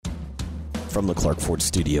From the Clark Ford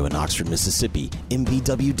Studio in Oxford, Mississippi,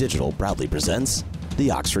 MVW Digital proudly presents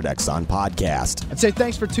the Oxford Exxon Podcast. I'd say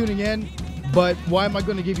thanks for tuning in, but why am I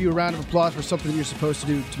going to give you a round of applause for something that you're supposed to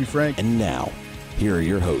do, to be frank? And now, here are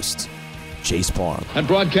your hosts, Chase Parham. And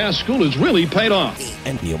broadcast school has really paid off.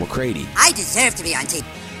 And Neal McCready. I deserve to be on TV.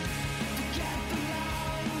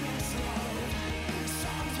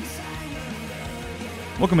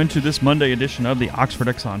 Welcome into this Monday edition of the Oxford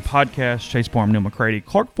Exxon Podcast. Chase Parham, Neal McCready,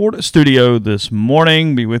 Clark Ford Studio this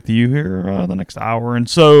morning. Be with you here the next hour and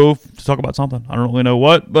so to talk about something. I don't really know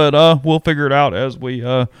what, but we'll figure it out as we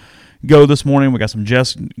go this morning. We got some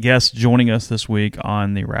guests joining us this week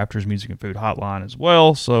on the Raptors Music and Food Hotline as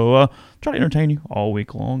well. So try to entertain you all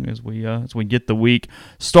week long as we get the week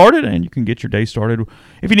started, and you can get your day started.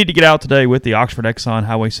 If you need to get out today with the Oxford Exxon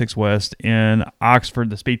Highway 6 West in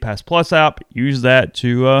Oxford, the Speed Pass Plus app, use that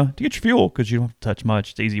to get your fuel because you don't have to touch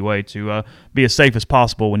much. It's an easy way to be as safe as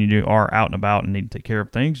possible when you are out and about and need to take care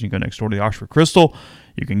of things. You can go next door to the Oxford Crystal.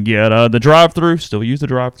 You can get the drive-thru, still use the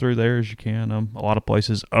drive-thru there as you can a lot of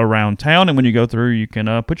places around town. And when you go through, you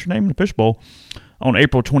can put your name in the fishbowl. On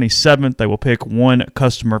April 27th, they will pick one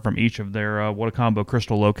customer from each of their What a Combo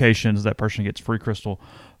Crystal locations. That person gets free Crystal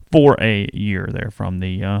for a year there from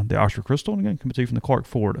the Oxford Crystal. And again, coming to you from the Clark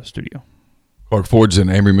Ford Studio. Clark Ford's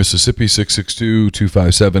in Amory, Mississippi,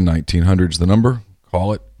 662-257-1900 is the number.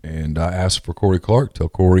 Call it and ask for Corey Clark. Tell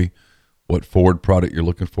Corey what Ford product you're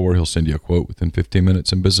looking for. He'll send you a quote within 15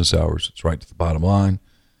 minutes in business hours. It's right to the bottom line.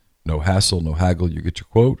 No hassle, no haggle. You get your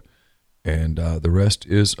quote, and the rest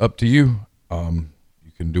is up to you.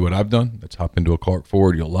 You can do what I've done. Let's hop into a Clark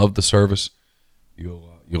Ford. You'll love the service.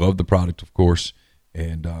 You'll love the product, of course.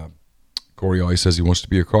 And Corey always says he wants to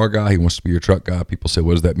be your car guy. He wants to be your truck guy. People say,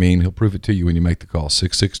 what does that mean? He'll prove it to you when you make the call.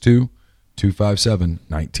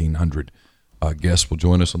 662-257-1900. Guests will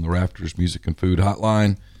join us on the Raptors Music and Food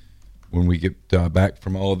Hotline. When we get back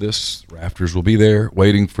from all of this, Raptors will be there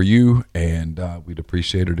waiting for you, and we'd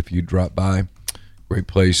appreciate it if you'd drop by. Great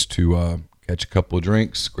place to catch a couple of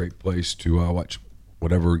drinks, great place to watch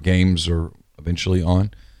whatever games are eventually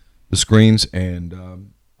on the screens,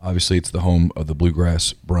 and obviously it's the home of the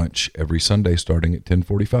Bluegrass Brunch every Sunday starting at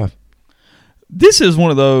 10:45. This is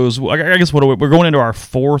one of those, I guess we're going into our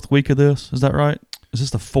fourth week of this. Is that right? Is this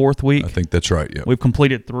the fourth week? I think that's right, yeah. We've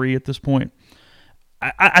completed 3 at this point.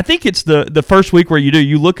 I think it's the first week where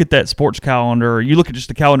you look at that sports calendar, you look at just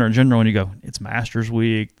the calendar in general, and you go, it's Masters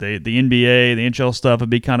Week, the NBA, the NHL stuff would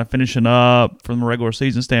be kind of finishing up from a regular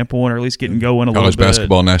season standpoint, or at least getting going a little bit. College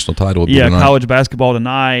basketball national title would be tonight. College basketball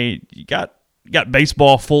tonight. You got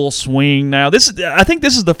baseball full swing now. I think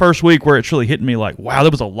this is the first week where it's really hitting me like, wow, there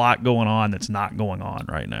was a lot going on that's not going on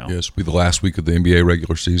right now. Yes, it'll be the last week of the NBA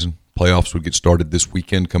regular season. Playoffs would get started this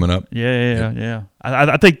weekend coming up. Yeah.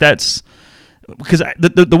 I think that's because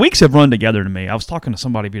the weeks have run together to me. I was talking to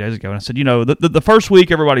somebody a few days ago, and I said, the first week,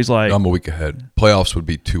 everybody's like... I'm a week ahead. Playoffs would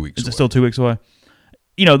be 2 weeks away. Is it still 2 weeks away?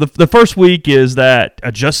 The first week is that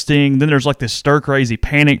adjusting. Then there's like this stir-crazy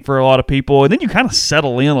panic for a lot of people, and then you kind of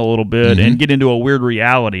settle in a little bit and get into a weird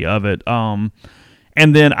reality of it. And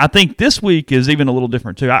then I think this week is even a little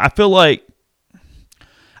different, too. I feel like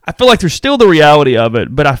there's still the reality of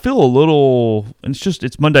it, but I feel a little, and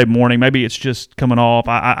it's Monday morning. Maybe it's just coming off.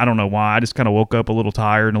 I don't know why. I just kind of woke up a little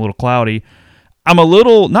tired and a little cloudy. I'm a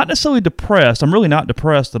little, not necessarily depressed. I'm really not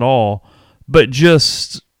depressed at all, but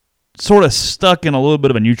just sort of stuck in a little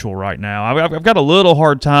bit of a neutral right now. I've got a little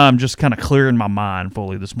hard time just kind of clearing my mind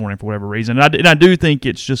fully this morning for whatever reason. And I do think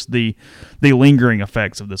it's just the lingering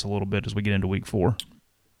effects of this a little bit as we get into week 4.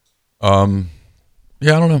 Yeah, I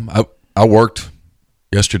don't know. I worked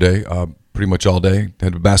yesterday, pretty much all day.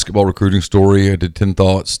 Had a basketball recruiting story. I did 10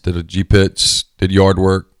 thoughts, did a G-Pits, did yard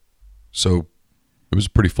work. So it was a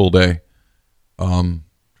pretty full day. Trying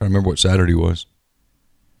to remember what Saturday was.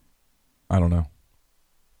 I don't know.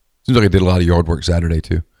 Seems like I did a lot of yard work Saturday,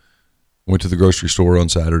 too. Went to the grocery store on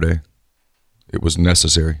Saturday. It was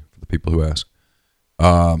necessary for the people who ask.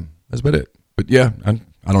 That's about it. But, yeah, I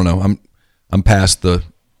don't know. I'm past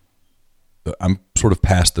I'm sort of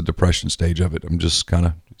past the depression stage of it. It's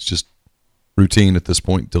just routine at this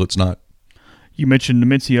point until it's not. You mentioned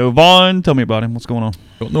Demencio Vaughn. Tell me about him. What's going on?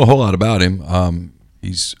 Don't know a whole lot about him.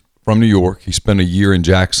 He's from New York. He spent a year in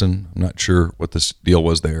Jackson. I'm not sure what this deal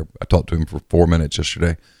was there. I talked to him for 4 minutes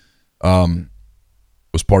yesterday.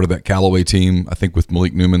 Was part of that Callaway team, I think, with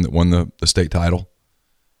Malik Newman that won the state title.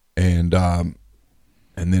 And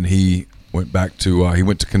then he went back to he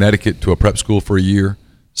went to Connecticut to a prep school for a year,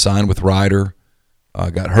 signed with Ryder,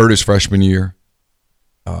 got hurt his freshman year.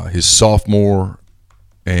 His sophomore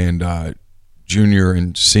and junior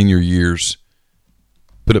and senior years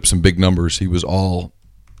put up some big numbers. He was all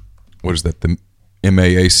what is that? The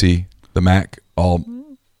MAAC, the MAC, all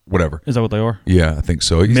whatever. Is that what they are? Yeah, I think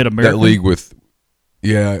so. Mid-American? That league with,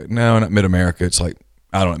 no, not Mid-America. It's like,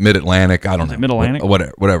 I don't know, Mid-Atlantic. I don't know. Mid-Atlantic?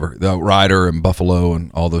 Whatever. The Ryder and Buffalo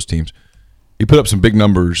and all those teams. He put up some big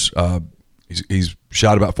numbers. He's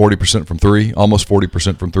shot about 40% from three, almost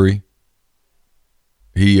 40% from three.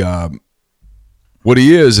 He, what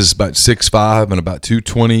he is about 6'5" and about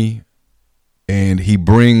 220, and he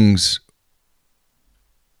brings.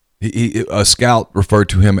 A scout referred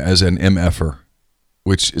to him as an MFer,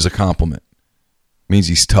 which is a compliment. Means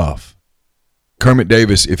he's tough. Kermit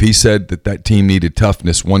Davis, if he said that team needed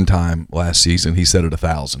toughness one time last season, he said it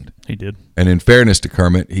 1,000. He did. And in fairness to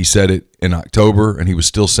Kermit, he said it in October, and he was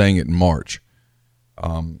still saying it in March.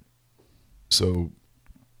 So,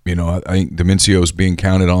 I think Demencio is being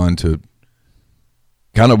counted on to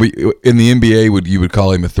kind of in the NBA. You would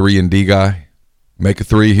call him a 3-and-D guy, make a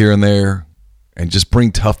three here and there, and just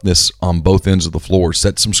bring toughness on both ends of the floor.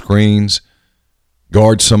 Set some screens,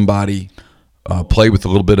 guard somebody. Play with a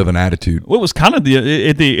little bit of an attitude. Well, it was kind of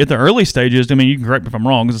at the early stages. I mean, you can correct me if I'm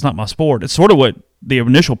wrong because it's not my sport. It's sort of what the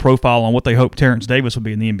initial profile on what they hoped Terrence Davis would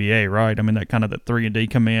be in the NBA, right? I mean, that kind of that 3-and-D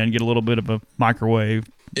come in, get a little bit of a microwave.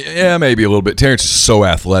 Yeah, maybe a little bit. Terrence is so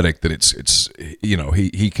athletic that it's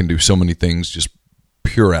he can do so many things, just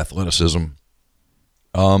pure athleticism.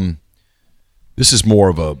 This is more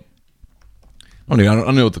of a. I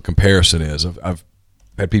don't know what the comparison is. I've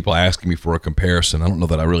had people asking me for a comparison. I don't know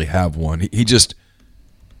that I really have one. He just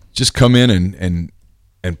come in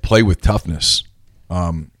and play with toughness.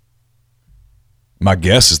 My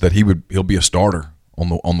guess is that he'll be a starter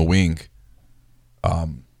on the wing.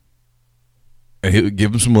 And he'll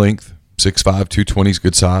give him some length. 6'5", 220 is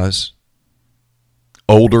good size.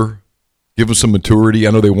 Older, give him some maturity.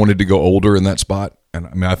 I know they wanted to go older in that spot,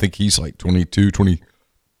 and I think he's like 22,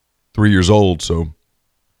 23 years old. So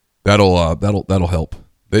that'll help.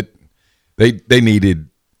 They needed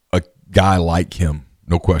a guy like him,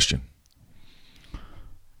 no question.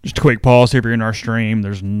 Just a quick pause here. If you're in our stream,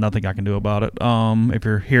 there's nothing I can do about it. If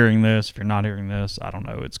you're hearing this, if you're not hearing this, I don't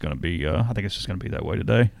know. It's going to be. I think it's just going to be that way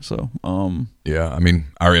today. So. Yeah, I mean,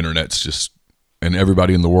 our internet's just, and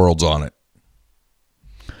everybody in the world's on it.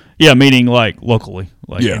 Yeah, meaning like locally,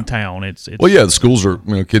 like in town. It's. Well, yeah, the schools are.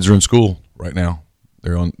 Kids are in school right now.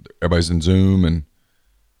 Everybody's in Zoom, and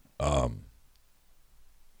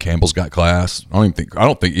Campbell's got class. I don't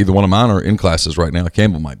think either one of mine are in classes right now.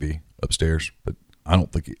 Campbell might be upstairs, but I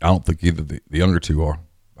don't think either the younger two are.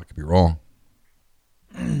 I could be wrong.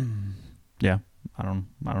 Yeah, I don't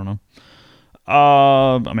know.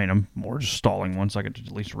 I'm more just stalling one second to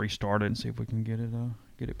at least restart it and see if we can get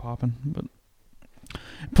it popping. But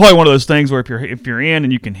probably one of those things where if you're in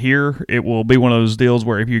and you can hear, it will be one of those deals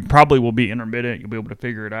where if you probably will be intermittent, you'll be able to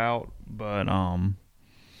figure it out. But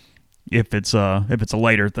if it's a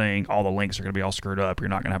later thing, all the links are going to be all screwed up. You're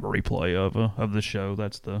not going to have a replay of the show.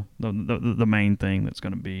 That's the main thing that's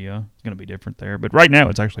going to be different there. But right now,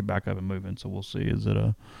 it's actually back up and moving. So we'll see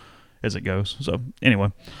as it goes. So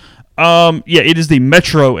anyway, it is the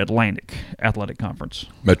Metro Atlantic Athletic Conference.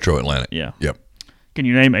 Metro Atlantic. Yeah. Yep. Can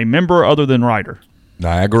you name a member other than Ryder?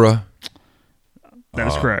 Niagara. That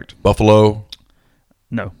is correct. Buffalo.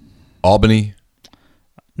 No. Albany.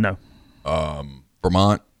 No.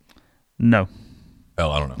 Vermont. No.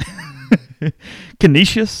 Hell, I don't know.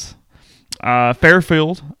 Canisius,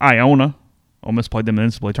 Fairfield, Iona. Ole Miss played them in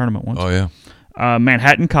the NCAA tournament once. Oh, yeah.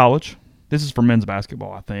 Manhattan College. This is for men's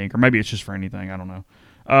basketball, I think. Or maybe it's just for anything. I don't know.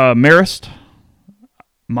 Marist,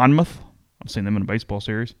 Monmouth. I've seen them in a baseball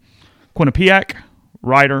series. Quinnipiac,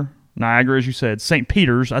 Ryder, Niagara, as you said. St.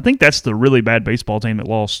 Peter's. I think that's the really bad baseball team that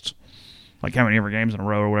lost like how many ever games in a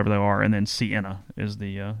row or whatever they are. And then Siena is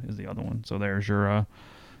the other one. So there's your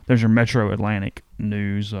Metro Atlantic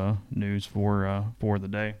news for the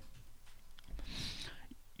day.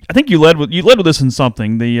 I think you led with this in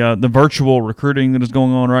something, the virtual recruiting that is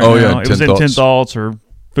going on right now. Yeah, it was in 10 Thoughts or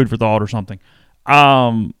Food for Thought or something.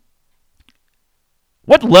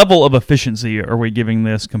 What level of efficiency are we giving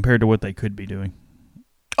this compared to what they could be doing?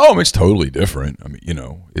 Oh, it's totally different. I mean,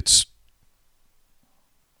 it's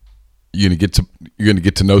you're gonna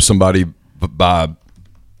get to know somebody by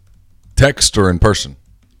text or in person.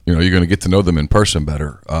 You're going to get to know them in person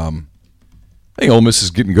better. I think Ole Miss is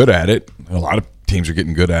getting good at it. A lot of teams are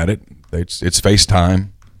getting good at it. It's FaceTime,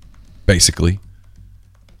 basically.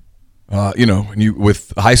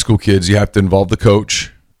 With high school kids, you have to involve the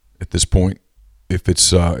coach at this point. If it's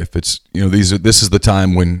this is the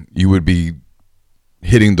time when you would be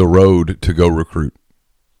hitting the road to go recruit,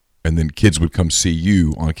 and then kids would come see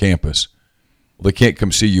you on campus. Well, they can't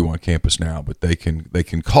come see you on campus now, but they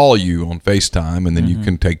can call you on FaceTime, and then you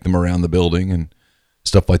can take them around the building and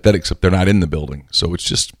stuff like that, except they're not in the building. So it's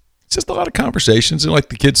just a lot of conversations. And like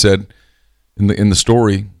the kid said in the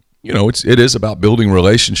story, it is about building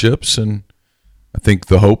relationships. And I think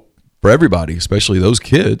the hope for everybody, especially those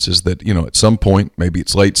kids, is that, at some point, maybe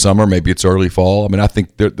it's late summer, maybe it's early fall. I mean, I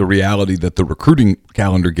think the reality that the recruiting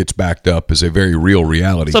calendar gets backed up is a very real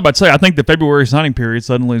reality. So I'm about to say, I think the February signing period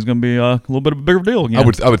suddenly is going to be a little bit of a bigger deal again.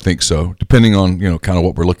 I would think so, depending on, kind of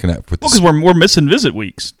what we're looking at. Because we're missing visit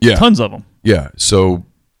weeks. Yeah. Tons of them. Yeah. So,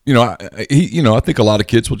 I think a lot of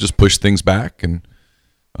kids will just push things back, and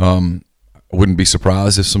I wouldn't be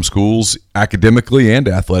surprised if some schools academically and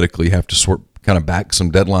athletically have to kind of back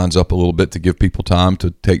some deadlines up a little bit to give people time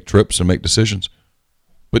to take trips and make decisions.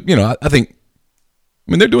 But, I think,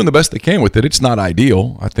 they're doing the best they can with it. It's not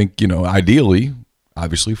ideal. I think, ideally,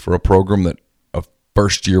 obviously, for a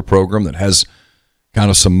first-year program that has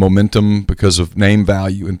kind of some momentum because of name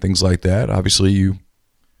value and things like that, obviously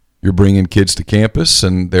you're bringing kids to campus,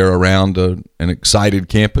 and they're around an excited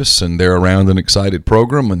campus, and they're around an excited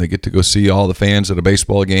program, and they get to go see all the fans at a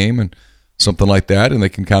baseball game and something like that, and they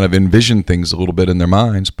can kind of envision things a little bit in their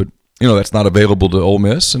minds. But, that's not available to Ole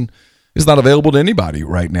Miss, and it's not available to anybody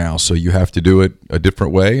right now. So you have to do it a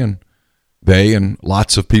different way, and they and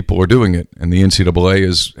lots of people are doing it. And the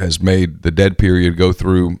NCAA has made the dead period go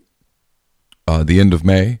through the end of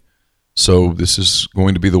May. So this is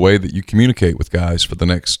going to be the way that you communicate with guys for the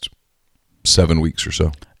next 7 weeks or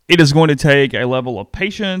so. It is going to take a level of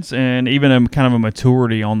patience and even a kind of a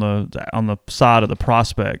maturity on the side of the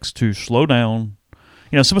prospects to slow down.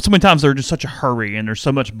 So many times they're just such a hurry, and there's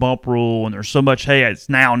so much bump rule, and there's so much, hey, it's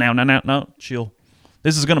now, chill.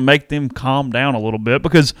 This is going to make them calm down a little bit,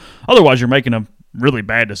 because otherwise you're making a really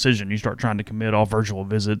bad decision. You start trying to commit all virtual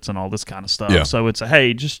visits and all this kind of stuff. Yeah. So it's a,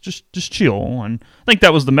 hey, just chill. And I think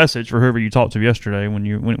that was the message for whoever you talked to yesterday when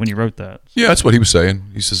you wrote that. Yeah, that's what he was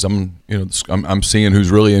saying. He says, I'm seeing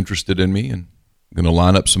who's really interested in me, and going to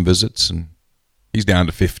line up some visits. And he's down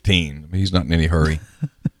to 15. He's not in any hurry.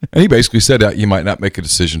 And he basically said that you might not make a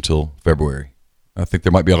decision till February. I think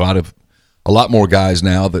there might be a lot more guys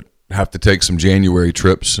now that have to take some January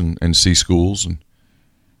trips and see schools and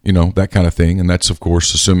that kind of thing. And that's, of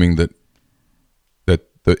course, assuming that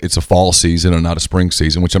it's a fall season and not a spring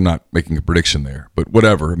season, which I'm not making a prediction there. But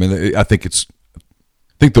whatever. I think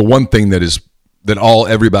the one thing that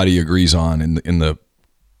everybody agrees on in the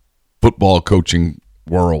football coaching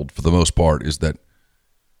world for the most part is that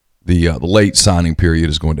the late signing period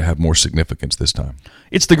is going to have more significance this time.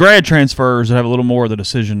 It's the grad transfers that have a little more of the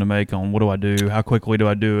decision to make on what do I do, how quickly do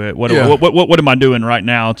I do it, what am I doing right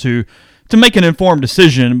now to make an informed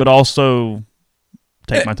decision, but also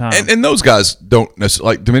take my time. And those guys don't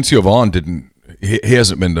necessarily, like Demencio Vaughn he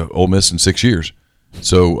hasn't been to Ole Miss in 6 years.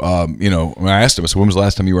 So, when I asked him, I said, when was the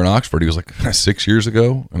last time you were in Oxford? He was like, 6 years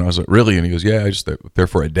ago. And I was like, really? And he goes, yeah, I just there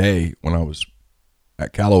for a day when I was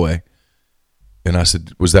at Callaway. And I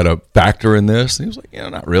said, was that a factor in this? And he was like, yeah,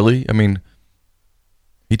 not really.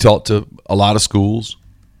 He talked to a lot of schools,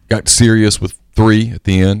 got serious with 3 at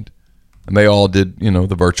the end, and they all did,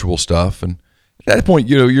 the virtual stuff. And at that point,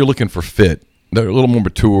 you're looking for fit. They're a little more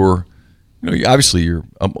mature. Obviously you're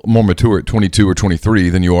more mature at 22 or 23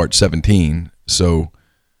 than you are at 17. So,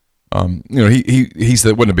 he said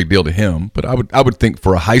it wasn't a big deal to him. But I would think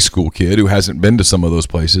for a high school kid who hasn't been to some of those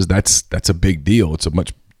places, that's a big deal. It's a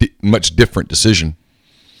much different decision.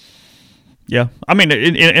 Yeah.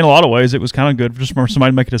 In a lot of ways, it was kind of good just for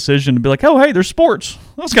somebody to make a decision to be like, oh, hey, there's sports.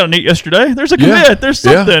 That was kind of neat yesterday. There's a commit. Yeah. There's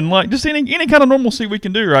something. Like just any kind of normalcy we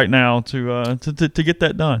can do right now to get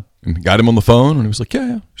that done. And got him on the phone, and he was like,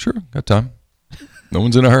 yeah, sure, got time. No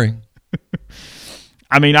one's in a hurry.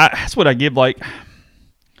 That's what I give,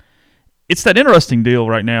 it's that interesting deal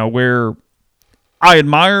right now where I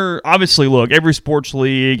admire, obviously, look, every sports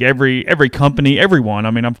league, every company, everyone.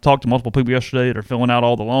 I've talked to multiple people yesterday that are filling out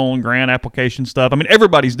all the loan, grant application stuff.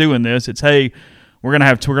 Everybody's doing this. It's, hey, we're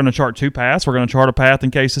going to chart 2 paths. We're going to chart a path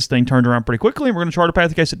in case this thing turns around pretty quickly, and we're going to chart a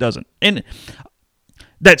path in case it doesn't. And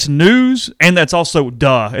that's news, and that's also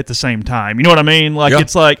duh at the same time. You know what I mean?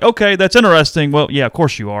 It's like, okay, that's interesting. Well, yeah, of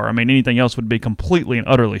course you are. Anything else would be completely and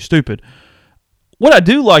utterly stupid. What I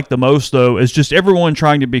do like the most, though, is just everyone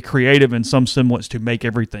trying to be creative in some semblance to make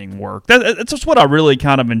everything work. That's just what I really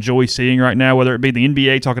kind of enjoy seeing right now, whether it be the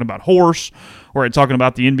NBA talking about horse, or it's talking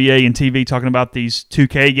about the NBA and TV talking about these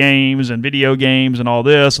 2K games and video games and all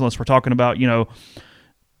this, unless we're talking about,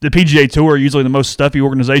 the PGA Tour, usually the most stuffy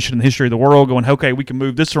organization in the history of the world, going, okay, we can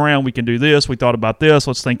move this around, we can do this, we thought about this,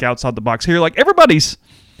 let's think outside the box here. Everybody's,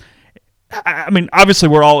 I mean, obviously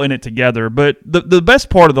we're all in it together, but the best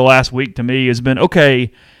part of the last week to me has been,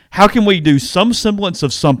 okay, how can we do some semblance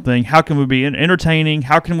of something? How can we be entertaining?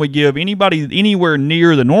 How can we give anybody anywhere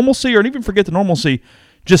near the normalcy, or even forget the normalcy,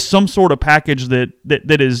 just some sort of package that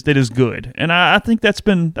is good? And I think that's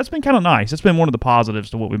been kind of nice. That's been one of the positives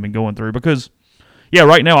to what we've been going through, because yeah,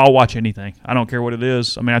 right now I'll watch anything. I don't care what it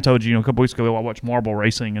is. I mean, I told you, a couple weeks ago I watched marble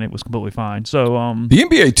racing and it was completely fine. So the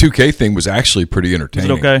NBA 2K thing was actually pretty entertaining.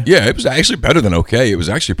 Is it okay? Yeah, it was actually better than okay. It was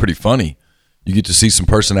actually pretty funny. You get to see some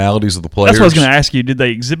personalities of the players. That's what I was going to ask you. Did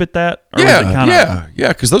they exhibit that? Or Yeah.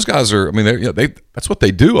 Because those guys are. I mean, that's what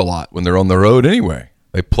they do a lot when they're on the road. Anyway,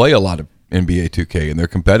 they play a lot of NBA 2K and they're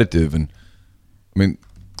competitive. And I mean,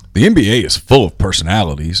 the NBA is full of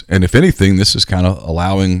personalities. And if anything, this is kind of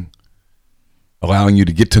allowing you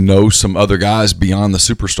to get to know some other guys beyond the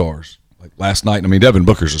superstars. Like last night, I mean, Devin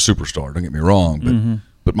Booker's a superstar. Don't get me wrong,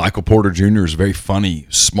 but Michael Porter Jr. is a very funny,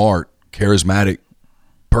 smart, charismatic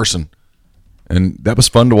person. And that was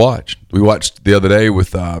fun to watch. We watched the other day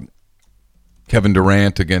with Kevin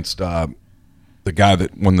Durant against the guy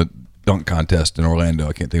that won the dunk contest in Orlando.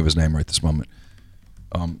 I can't think of his name right this moment.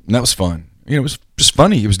 And that was fun. It was just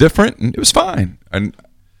funny. It was different, and it was fine. And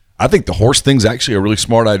I think the horse thing's actually a really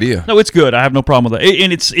smart idea. No, it's good. I have no problem with that.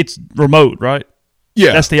 And it's remote, right?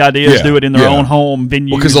 Yeah. That's the idea, is do it in their own home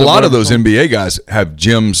venue. Because a lot of those NBA guys have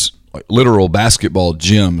gyms, like literal basketball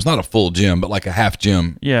gyms, not a full gym, but like a half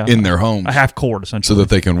gym in their homes. A half court, essentially. So that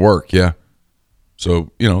they can work, yeah.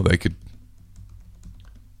 So, they could,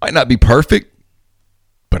 might not be perfect,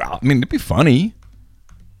 but I mean, it'd be funny.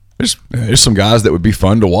 There's some guys that would be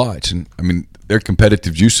fun to watch. And I mean, their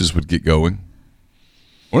competitive juices would get going.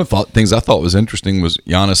 One of the things I thought was interesting was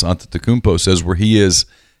Giannis Antetokounmpo says where he is,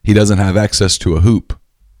 he doesn't have access to a hoop.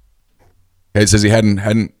 He says he hadn't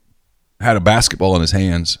had a basketball in his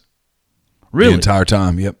hands the entire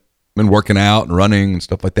time. Yep. Been working out and running and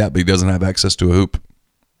stuff like that, but he doesn't have access to a hoop.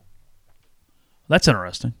 That's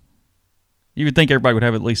interesting. You would think everybody would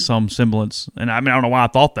have at least some semblance. And I mean, I don't know why I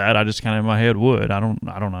thought that. I just kind of in my head would. I don't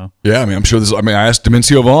know. Yeah, I mean, I'm sure I asked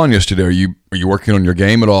Demencio Vaughn yesterday, are you working on your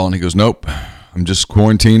game at all? And he goes, nope. I'm just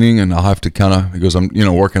quarantining, and I'll have to he goes, I'm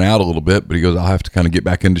working out a little bit, but he goes, I'll have to kind of get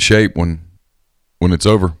back into shape when it's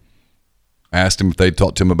over. I asked him if they'd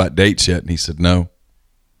talked to him about dates yet, and he said no.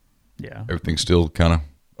 Yeah. Everything's still kind of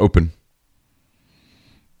open.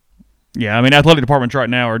 Yeah, I mean, athletic departments right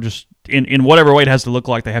now are just, in whatever way it has to look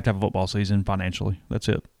like, they have to have a football season financially. That's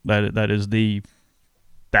it. That's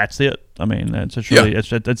it. I mean, that's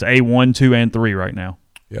A1, 2, and 3 right now.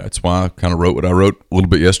 Yeah, that's why I kind of wrote what I wrote a little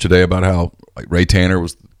bit yesterday about how like Ray Tanner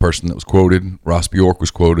was the person that was quoted, Ross Bjork was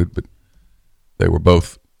quoted, but they were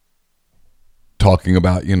both talking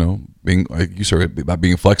about, being, like you said, about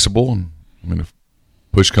being flexible. And I mean, if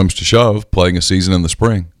push comes to shove, playing a season in the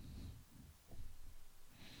spring.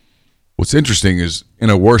 What's interesting is in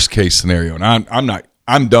a worst case scenario, and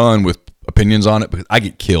I'm done with opinions on it because I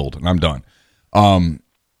get killed and I'm done.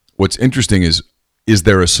 What's interesting is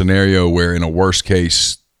there a scenario where in a worst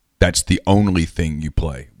case, that's the only thing you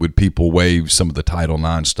play? Would people waive some of the Title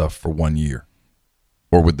IX stuff for 1 year?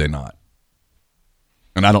 Or would they not?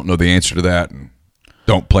 And I don't know the answer to that and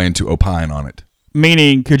don't plan to opine on it.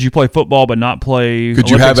 Meaning, could you play football but not play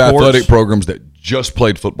Could you have sports? Athletic programs that just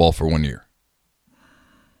played football for 1 year?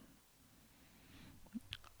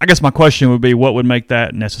 I guess my question would be, what would make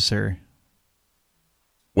that necessary?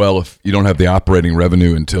 Well, if you don't have the operating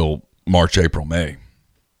revenue until March, April, May.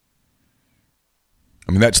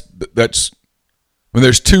 I mean,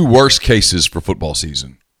 there's two worst cases for football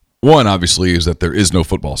season. One, obviously, is that there is no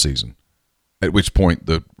football season, at which point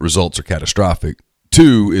the results are catastrophic.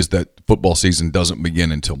 Two is that football season doesn't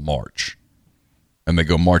begin until March, and they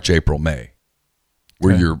go March, April, May,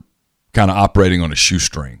 where you're kind of operating on a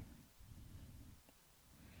shoestring.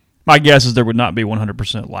 My guess is there would not be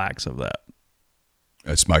 100% lax of that.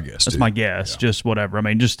 That's my guess. That's my guess. Yeah. Just whatever. I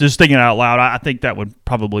mean, just thinking out loud, I think that would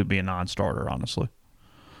probably be a non-starter, honestly.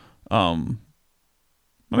 I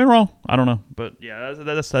mean, wrong. I don't know, but yeah,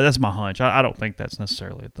 that's my hunch. I don't think that's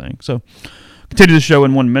necessarily a thing. So, continue the show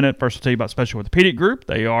in 1 minute. First, I'll tell you about Special Orthopedic Group.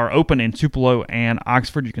 They are open in Tupelo and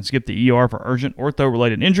Oxford. You can skip the ER for urgent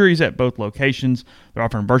ortho-related injuries at both locations. They're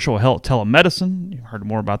offering virtual health telemedicine. You heard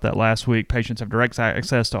more about that last week. Patients have direct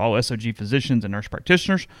access to all SOG physicians and nurse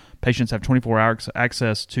practitioners. Patients have 24-hour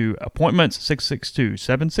access to appointments,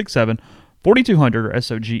 662-767-4200 or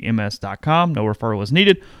SOGMS.com. No referral is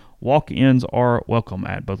needed. Walk-ins are welcome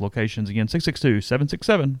at both locations. Again,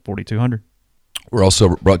 662-767-4200. We're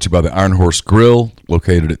also brought to you by the Iron Horse Grill,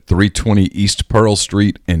 located at 320 East Pearl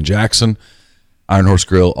Street in Jackson. Iron Horse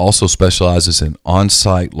Grill also specializes in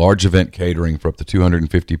on-site large event catering for up to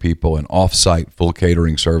 250 people and off-site full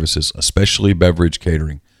catering services, especially beverage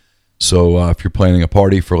catering. So if you're planning a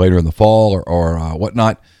party for later in the fall or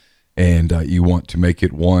whatnot, and you want to make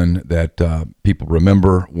it one that people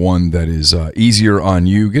remember, one that is easier on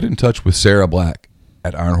you, get in touch with Sarah Black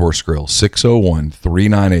at Iron Horse Grill,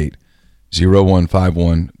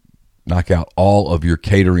 601-398-0151. Knock out all of your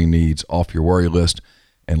catering needs off your worry list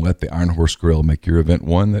and let the Iron Horse Grill make your event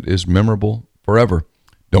one that is memorable forever.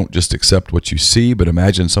 Don't just accept what you see, but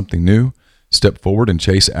imagine something new. Step forward and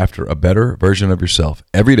chase after a better version of yourself.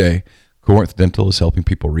 Every day, Corinth Dental is helping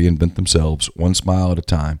people reinvent themselves one smile at a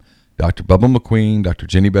time. Dr. Bubba McQueen, Dr.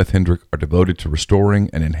 Jenny Beth Hendrick are devoted to restoring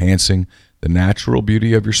and enhancing the natural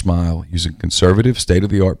beauty of your smile using conservative,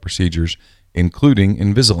 state-of-the-art procedures, including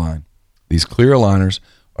Invisalign. These clear aligners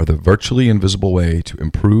are the virtually invisible way to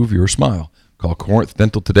improve your smile. Call Corinth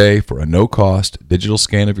Dental today for a no-cost digital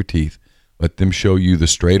scan of your teeth. Let them show you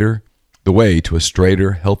the way to a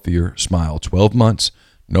straighter, healthier smile. 12 months,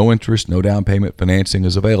 no interest, no down payment financing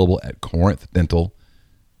is available at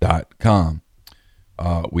corinthdental.com.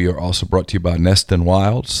 We are also brought to you by Nest &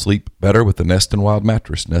 Wild. Sleep better with the Nest & Wild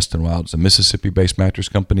mattress. Nest & Wild is a Mississippi-based mattress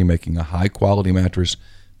company making a high-quality mattress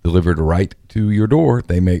delivered right to your door.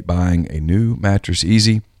 They make buying a new mattress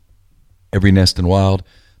easy. Every Nest & Wild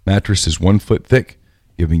mattress is 1 foot thick,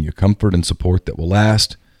 giving you comfort and support that will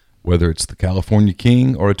last. Whether it's the California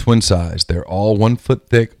King or a twin size, they're all 1 foot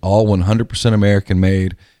thick, all 100% American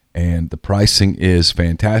made, and the pricing is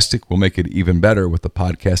fantastic. We'll make it even better with the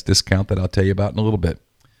podcast discount that I'll tell you about in a little bit.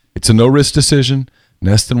 It's a no-risk decision.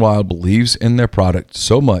 Nest & Wild believes in their product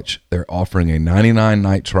so much, they're offering a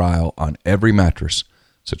 99-night trial on every mattress.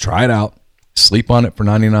 So try it out, sleep on it for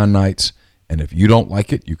 99 nights, and if you don't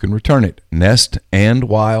like it, you can return it.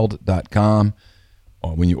 nestandwild.com.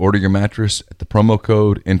 When you order your mattress, at the promo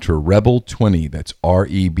code, enter REBEL20, that's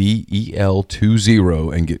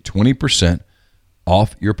REBEL20, and get 20%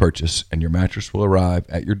 off your purchase, and your mattress will arrive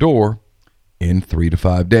at your door in 3 to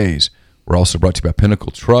 5 days. We're also brought to you by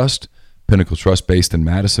Pinnacle Trust. Pinnacle Trust based in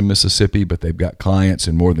Madison, Mississippi, but they've got clients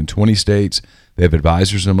in more than 20 states. They have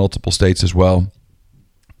advisors in multiple states as well.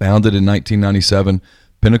 Founded in 1997,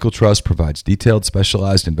 Pinnacle Trust provides detailed,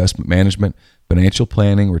 specialized investment management, financial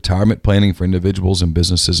planning, retirement planning for individuals and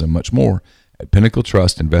businesses, and much more. At Pinnacle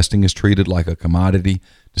Trust, investing is treated like a commodity.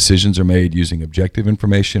 Decisions are made using objective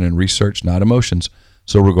information and research, not emotions.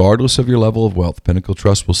 So regardless of your level of wealth, Pinnacle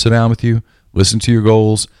Trust will sit down with you, listen to your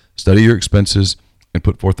goals, study your expenses, and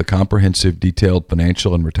put forth a comprehensive, detailed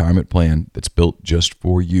financial and retirement plan that's built just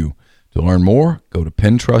for you. To learn more, go to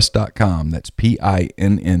pintrust.com. That's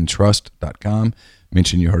PINN trust.com.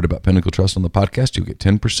 Mention you heard about Pinnacle Trust on the podcast. You'll get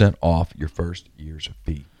 10% off your first year's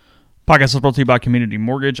fee. Podcast is brought to you by Community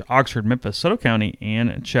Mortgage, Oxford, Memphis, Soto County,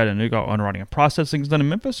 and Chattanooga. Underwriting and processing is done in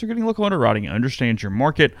Memphis. You're getting local underwriting. Understands your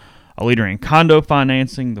market. A leader in condo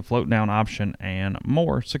financing, the float down option, and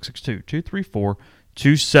more.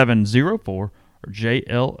 662-234-2704 or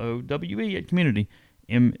JLOWE at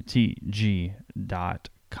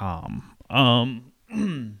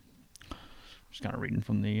communitymtg.com. Just kind of reading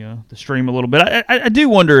from the stream a little bit. I do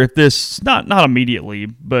wonder if this, not immediately,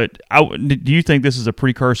 but do you think this is a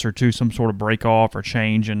precursor to some sort of break off or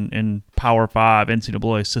change in Power 5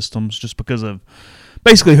 NCAA systems, just because of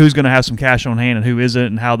basically who's going to have some cash on hand and who isn't,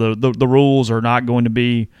 and how the rules are not going to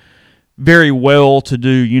be very well to do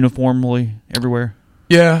uniformly everywhere?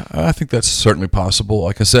 Yeah, I think that's certainly possible.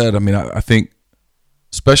 Like I said, I mean, I think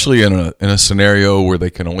especially in a scenario where they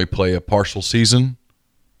can only play a partial season.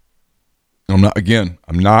 I'm not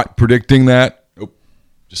predicting that. Nope.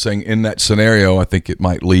 Just saying, in that scenario, I think it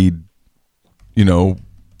might lead, to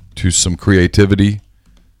some creativity.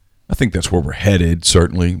 I think that's where we're headed,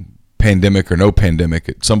 certainly. Pandemic or no pandemic,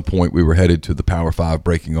 at some point we were headed to the Power 5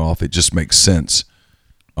 breaking off. It just makes sense.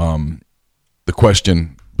 The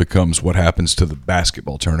question becomes, what happens to the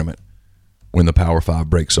basketball tournament when the Power 5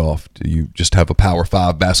 breaks off? Do you just have a Power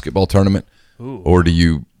 5 basketball tournament? Ooh. Or do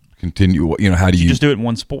you continue, how do you just do it in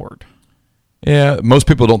one sport? Yeah, most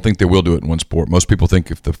people don't think they will do it in one sport. Most people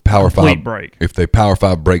think if the Power 5 if the Power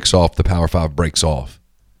 5 breaks off, the Power 5 breaks off.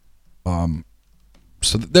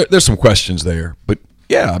 So there's some questions there, but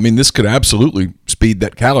yeah, I mean, this could absolutely speed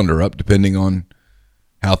that calendar up depending on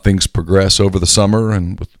how things progress over the summer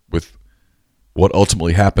and with what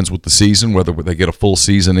ultimately happens with the season, whether they get a full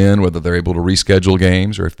season in, whether they're able to reschedule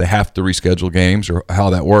games, or if they have to reschedule games, or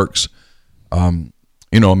how that works. I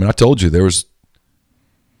told you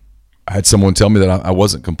I had someone tell me that I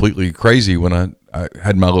wasn't completely crazy when I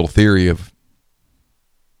had my little theory of,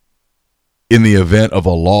 in the event of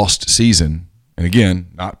a lost season, and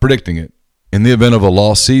again, not predicting it, in the event of a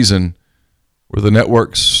lost season where the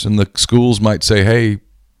networks and the schools might say, hey,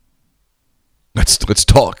 let's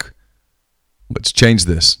talk. Let's change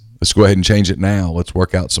this. Let's go ahead and change it now. Let's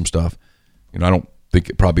work out some stuff. I don't think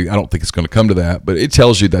it's going to come to that, but it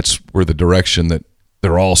tells you that's where the direction that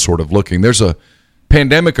they're all sort of looking. There's a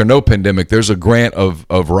pandemic or no pandemic, there's a grant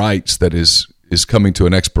of rights that is coming to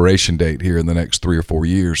an expiration date here in the next 3 or 4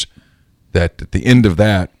 years, that at the end of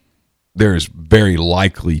that, there is very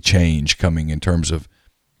likely change coming in terms of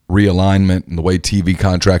realignment and the way TV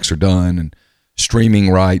contracts are done and streaming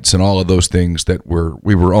rights and all of those things that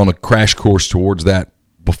we were on a crash course towards that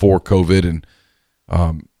before COVID. And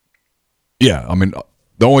the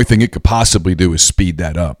only thing it could possibly do is speed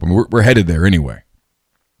that up. I mean, we're headed there anyway.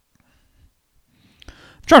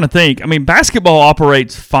 I'm trying to think. I mean, basketball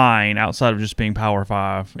operates fine outside of just being Power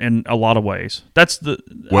 5 in a lot of ways. That's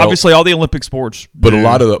obviously all the Olympic sports. But a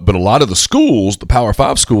lot of the schools, the Power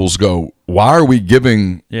 5 schools, go, why are we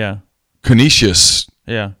giving Canisius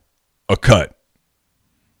a cut?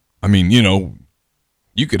 I mean,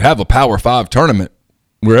 you could have a Power 5 tournament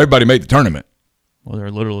where everybody made the tournament. Well,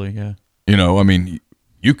 they're literally,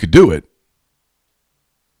 you could do it.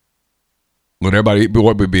 Would everybody?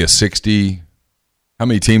 What would be a 60? How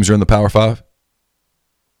many teams are in the Power 5?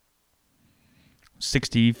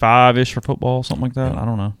 65-ish for football, something like that. I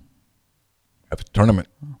don't know. Have a tournament.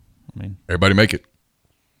 Everybody make it.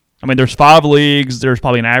 There's 5 leagues. There's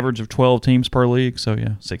probably an average of 12 teams per league. So,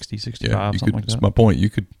 60, 65, something like that. That's my point. You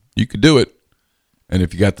could do it. And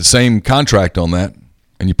if you got the same contract on that,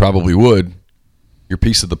 and you probably would, your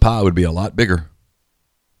piece of the pie would be a lot bigger.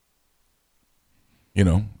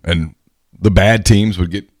 And the bad teams would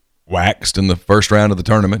get waxed in the first round of the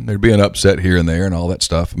tournament. There'd be an upset here and there and all that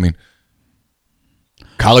stuff.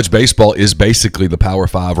 College baseball is basically the Power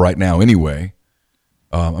 5 right now anyway.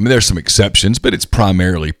 There's some exceptions, but it's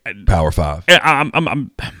primarily Power 5.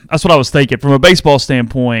 That's what I was thinking. From a baseball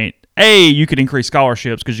standpoint, you could increase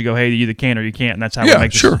scholarships because you go, hey, you either can or you can't, and that's how we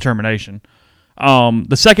make this determination.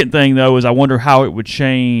 The second thing, though, is I wonder how it would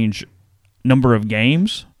change number of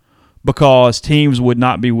games, because teams would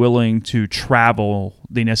not be willing to travel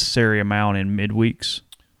the necessary amount in midweeks.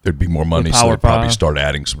 There'd be more money, so they'd probably start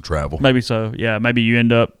adding some travel. Maybe so, yeah. Maybe you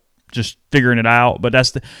end up just figuring it out. But that's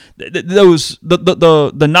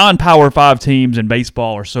the non-Power 5 teams in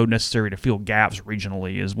baseball are so necessary to fill gaps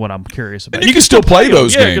regionally is what I'm curious about. And you can still play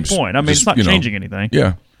those games. Yeah, good point. It's not changing anything.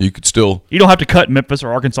 Yeah, you could still. You don't have to cut Memphis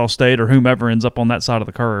or Arkansas State or whomever ends up on that side of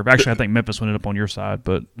the curve. Actually, I think Memphis would end up on your side.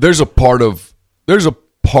 But there's a part of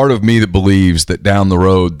me that believes that down the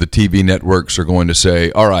road the TV networks are going to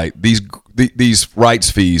say, all right, these rights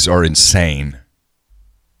fees are insane.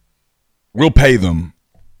 We'll pay them,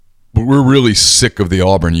 but we're really sick of the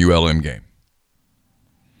Auburn ULM game.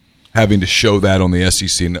 Having to show that on the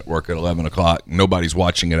SEC network at 11 o'clock. Nobody's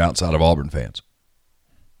watching it outside of Auburn fans.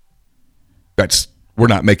 We're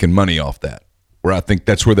not making money off that. Where I think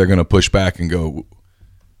that's where they're going to push back and go,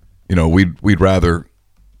 we'd rather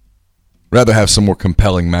have some more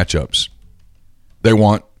compelling matchups. They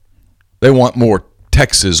want more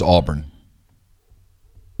Texas Auburn.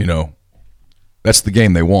 That's the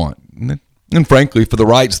game they want. And frankly, for the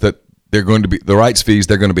rights fees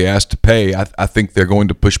they're going to be asked to pay, I think they're going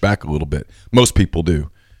to push back a little bit. Most people do.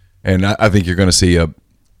 And I think you're going to see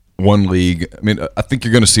one league. I think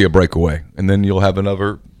you're going to see a breakaway. And then you'll have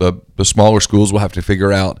the smaller schools will have to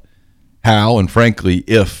figure out how and frankly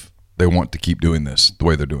if they want to keep doing this the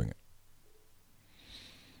way they're doing it.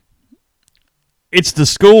 It's the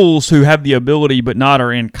schools who have the ability but not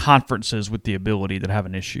are in conferences with the ability that have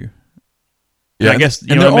an issue. Yeah, I guess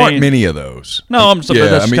there aren't many of those. No,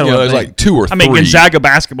 there's like 2 or 3. Gonzaga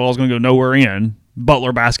basketball is going to go nowhere in.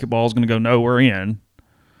 Butler basketball is going to go nowhere in.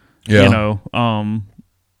 Yeah.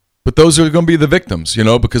 But those are going to be the victims,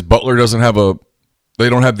 because Butler doesn't have they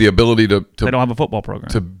don't have the ability to they don't have a football program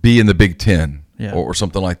to be in the Big Ten or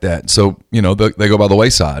something like that. So they go by the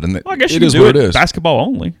wayside, and I guess it is what it is. Basketball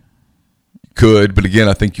only. Could, but again,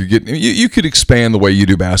 I think you're getting you could expand the way you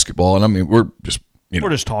do basketball, and we're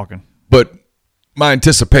just talking. But my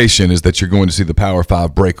anticipation is that you're going to see the Power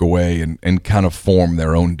 5 break away and kind of form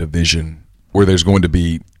their own division where there's going to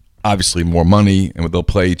be obviously more money and they'll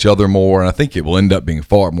play each other more, and I think it will end up being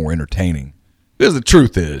far more entertaining. Because the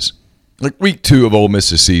truth is, like week 2 of Ole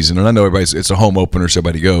Miss's season, and I know it's a home opener, so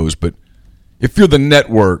everybody goes, but if you're the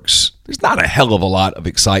networks, there's not a hell of a lot of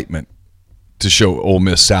excitement to show Ole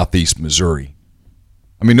Miss Southeast Missouri.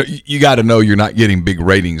 You got to know you're not getting big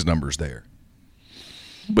ratings numbers there.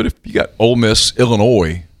 But if you got Ole Miss,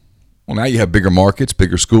 Illinois, well, now you have bigger markets,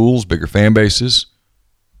 bigger schools, bigger fan bases.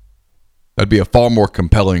 That'd be a far more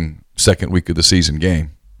compelling second week of the season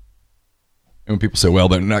game. And when people say, well,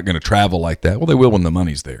 they're not going to travel like that, well, they will when the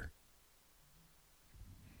money's there.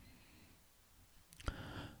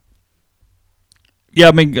 Yeah,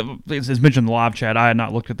 I mean, it's mentioned in the live chat. I had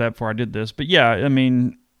not looked at that before I did this. But, yeah, I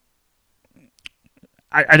mean,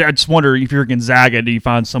 I just wonder if you're Gonzaga, do you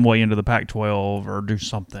find some way into the Pac-12 or do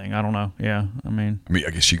something? I don't know. Yeah, I mean,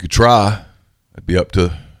 I guess you could try. It'd be up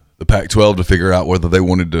to the Pac-12 to figure out whether they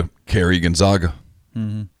wanted to carry Gonzaga.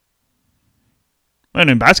 Mm-hmm. And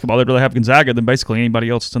in basketball, they'd rather have Gonzaga than basically anybody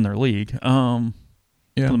else that's in their league, for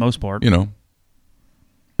the most part.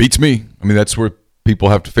 Beats me. I mean, that's where people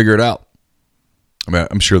have to figure it out. I mean,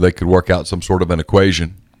 I'm sure they could work out some sort of an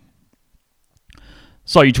equation.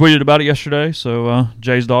 Saw you tweeted about it yesterday, so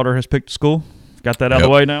Jay's daughter has picked a school. Got that out of the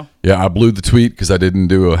way now? Yeah, I blew the tweet because I didn't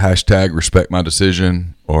do a hashtag respect my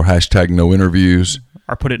decision or hashtag no interviews.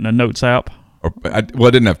 Or put it in a notes app. I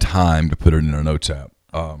didn't have time to put it in a notes app.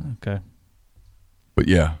 Okay. But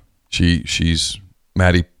yeah,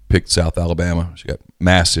 Maddie picked South Alabama. She got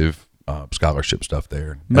massive scholarship stuff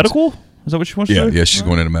there. Medical? Is that what she wants to do? Yeah, she's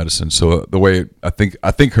going into medicine. So the way I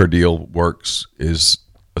think her deal works is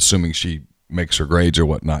assuming she makes her grades or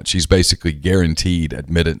whatnot. She's basically guaranteed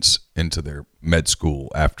admittance into their med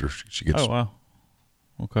school after she gets. Oh wow.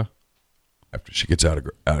 Okay. After she gets out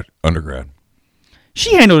of undergrad.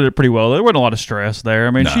 She handled it pretty well. There wasn't a lot of stress there.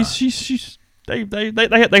 I mean, Nah.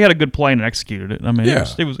 they had a good plan and executed it. I mean, Yeah.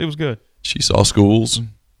 it was good. She saw schools.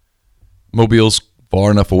 Mobile's far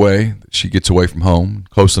enough away that she gets away from home,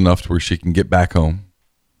 close enough to where she can get back home.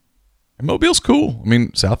 And Mobile's cool. I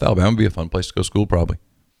mean, South Alabama would be a fun place to go to school probably.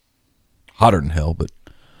 Hotter than hell, but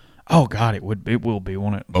Oh God, it will be,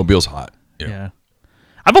 won't it? Mobile's hot. Yeah.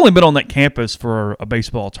 I've only been on that campus for a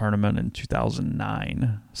baseball tournament in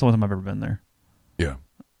 2009. It's the only time I've ever been there. Yeah.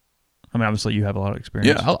 I mean, obviously you have a lot of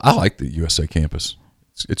experience. Yeah, I like the USA campus.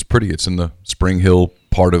 It's pretty. It's in the Spring Hill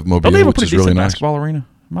part of Mobile, Don't they have a which pretty is really decent nice. basketball arena?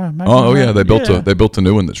 Oh yeah, they built a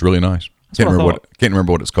new one that's really nice. That's what I thought. Can't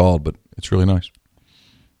remember what it's called, but it's really nice.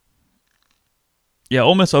 Yeah,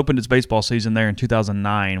 Ole Miss opened its baseball season there in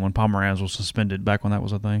 2009 when Pomeranz was suspended. Back when that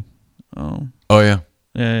was a thing. Oh yeah.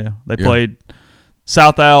 Yeah. They played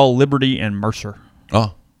South Al, Liberty, and Mercer.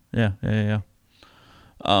 Oh Yeah.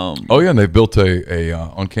 and they've built a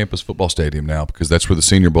on-campus football stadium now because that's where the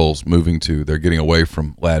Senior Bowl's moving to. They're getting away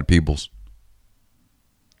from Ladd Peebles,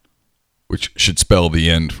 which should spell the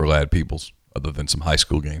end for Ladd Peebles, other than some high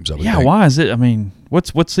school games. I would think. Why is it? I mean,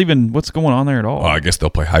 what's going on there at all? Well, I guess they'll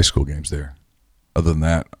play high school games there. Other than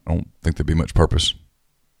that, I don't think there'd be much purpose.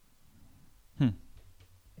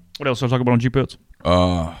 What else are I talking about on G-Pits?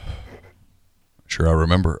 Sure, I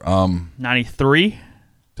remember. 93?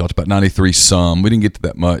 Talked about 93 some. We didn't get to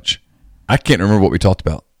that much. I can't remember what we talked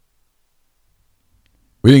about.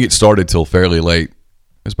 We didn't get started till fairly late. It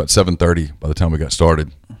was about 7:30 by the time we got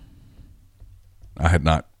started. I had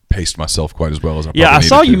not paced myself quite as well as I probably I needed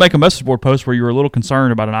saw to. you make a message board post where you were a little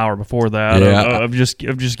concerned about an hour before that of just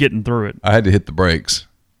getting through it. I had to hit the brakes.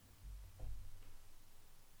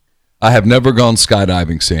 I have never gone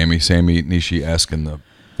skydiving, Sammy. Sammy Nishi asking the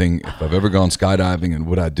thing if I've ever gone skydiving and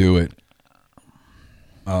would I do it.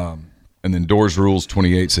 And then Doors Rules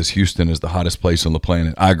 28 says Houston is the hottest place on the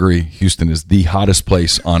planet. I agree. Houston is the hottest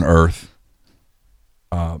place on earth.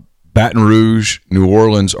 Baton Rouge, New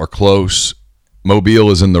Orleans are close. Mobile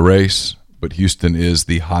is in the race, but Houston is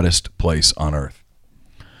the hottest place on earth.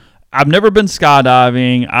 I've never been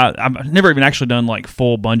skydiving. I've never even actually done like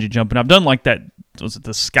full bungee jumping. I've done like that, was it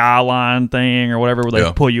the skyline thing or whatever, where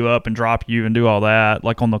they pull you up and drop you and do all that,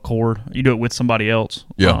 like on the cord. You do it with somebody else.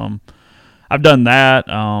 Yeah. I've done that.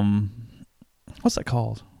 What's that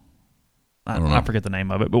called? I forget the name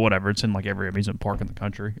of it, but whatever. It's in like every amusement park in the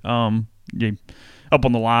country. You up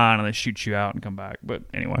on the line and they shoot you out and come back. But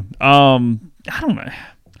anyway, I don't know.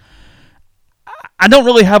 I don't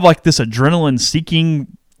really have like this adrenaline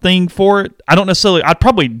seeking thing for it. I don't necessarily. I'd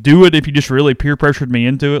probably do it if you just really peer pressured me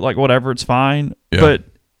into it. Like whatever, it's fine. Yeah. But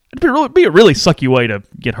it'd be a really sucky way to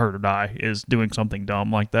get hurt or die is doing something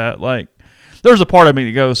dumb like that. Like there's a part of me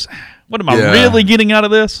that goes, "What am I really getting out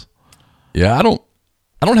of this?" Yeah, I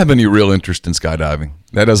don't have any real interest in skydiving.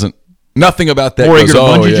 That doesn't. Nothing about that. Or goes, you're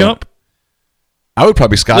gonna bungee jump. I would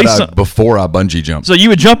probably skydive before I bungee jump. So you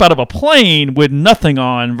would jump out of a plane with nothing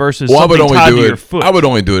on versus I something tied to your foot. I would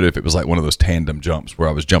only do it if it was like one of those tandem jumps where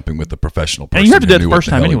I was jumping with a professional person. And you have to do who it the knew what first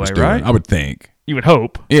time hell he anyway, was doing. right? I would think. You would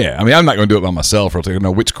hope. Yeah, I mean, I'm not going to do it by myself. Or I'll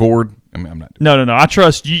know which cord. I mean, I'm not. No. I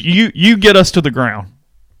trust you. You get us to the ground.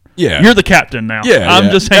 Yeah, You're the captain now. Yeah,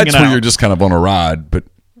 I'm just hanging That's out. where you're just kind of on a ride, but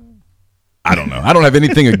I don't know. I don't have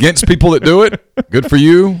anything against people that do it. Good for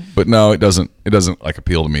you, but no, it doesn't like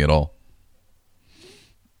appeal to me at all.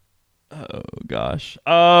 Oh gosh,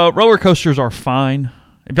 roller coasters are fine.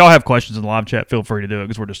 If y'all have questions in the live chat, feel free to do it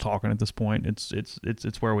because we're just talking at this point.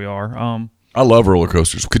 It's where we are. I love roller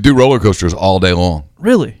coasters. Could do roller coasters all day long.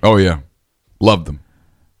 Really? Oh yeah, love them.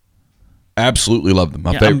 Absolutely love them.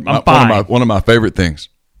 I'm fine. One of my favorite things.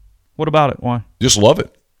 What about it? Why? Just love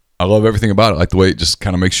it. I love everything about it. Like the way it just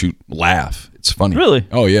kind of makes you laugh. It's funny. Really?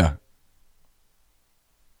 Oh yeah.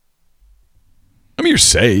 I mean, you're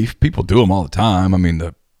safe. People do them all the time. I mean,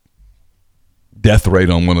 the death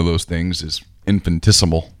rate on one of those things is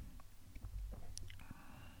infinitesimal.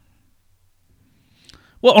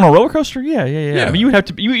 Well, on a roller coaster, yeah. I mean, you would have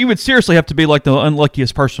to. You would seriously have to be like the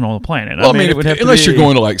unluckiest person on the planet. Well, I mean, unless you're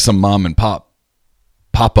going to like some mom and pop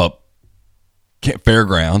up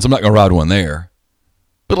fairgrounds, I'm not going to ride one there.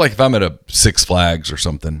 But like if I'm at a Six Flags or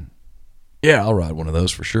something, yeah, I'll ride one of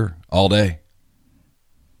those for sure all day.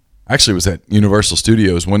 Actually, it was at Universal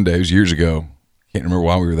Studios one day. It was years ago. Can't remember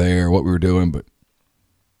why we were there, what we were doing, but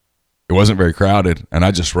it wasn't very crowded, and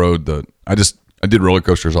I just rode I did roller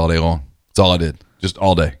coasters all day long. That's all I did, just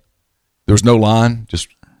all day. There was no line. Just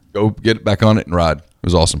go get back on it and ride. It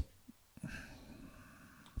was awesome. I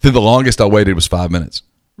think the longest I waited was 5 minutes.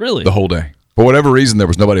 Really? The whole day. For whatever reason, there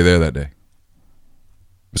was nobody there that day.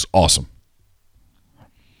 It was awesome.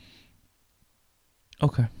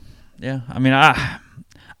 Okay. Yeah. I mean,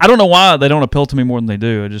 I don't know why they don't appeal to me more than they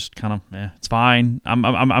do. I just kind of, it's fine.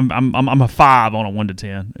 I'm a 5 on a 1 to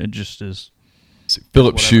 10. It just is.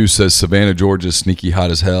 Philip Shue says Savannah, Georgia, sneaky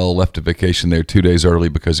hot as hell. Left a vacation there 2 days early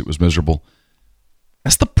because it was miserable.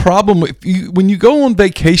 That's the problem. When you go on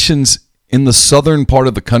vacations in the southern part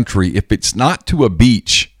of the country, if it's not to a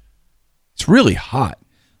beach, it's really hot.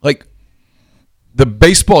 Like the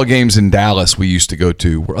baseball games in Dallas we used to go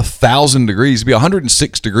to were 1,000 degrees. It'd be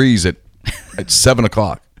 106 degrees at 7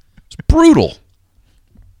 o'clock. It's brutal.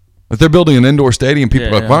 If they're building an indoor stadium, people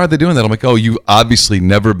are like, why are they doing that? I'm like, oh, you've obviously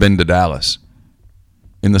never been to Dallas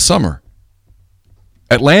in the summer.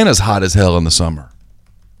 Atlanta's hot as hell in the summer.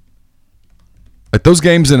 Like those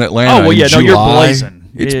games in Atlanta July, you're blazing.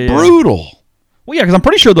 It's brutal. Well, yeah, because I'm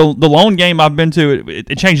pretty sure the lone game I've been to,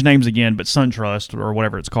 it changed names again, but SunTrust or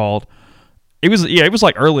whatever it's called. It was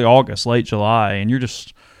like early August, late July, and you're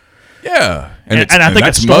just... Yeah. And I think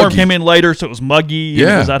a storm came in later, so it was muggy.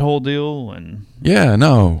 Yeah. It was that whole deal. And yeah,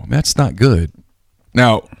 no, that's not good.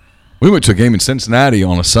 Now, we went to a game in Cincinnati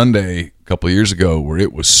on a Sunday a couple of years ago where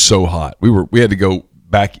it was so hot. We had to go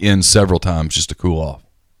back in several times just to cool off.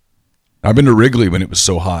 I've been to Wrigley when it was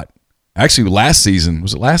so hot. Actually, last season,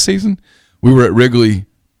 was it last season? We were at Wrigley.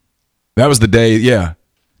 That was the day, That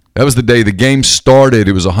was the day the game started.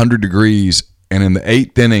 It was 100 degrees, and in the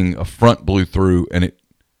 8th inning, a front blew through,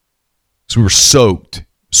 so we were soaked,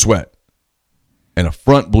 sweat, and a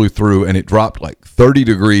front blew through, and it dropped like 30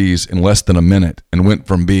 degrees in less than a minute and went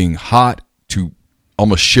from being hot to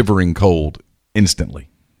almost shivering cold instantly.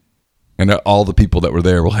 And all the people that were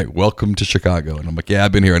there were like, welcome to Chicago. And I'm like, yeah,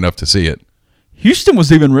 I've been here enough to see it. Houston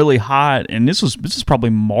was even really hot, and this is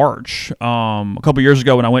probably March. A couple years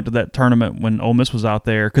ago when I went to that tournament when Ole Miss was out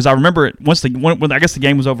there, because I remember it when I guess the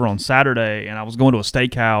game was over on Saturday, and I was going to a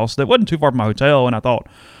steakhouse that wasn't too far from my hotel, and I thought,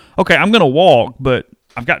 okay, I'm going to walk, but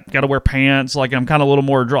I've got to wear pants. Like I'm kind of a little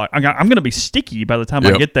more dry. I'm going to be sticky by the time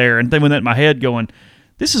I get there, and then with that in my head going,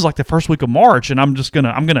 this is like the first week of March, and I'm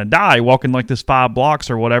gonna die walking like this 5 blocks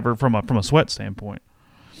or whatever from a sweat standpoint.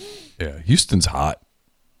 Yeah, Houston's hot,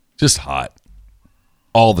 just hot.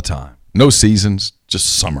 All the time. No seasons,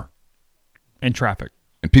 just summer. And traffic.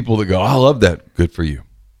 And people that go, I love that. Good for you.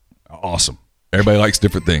 Awesome. Everybody likes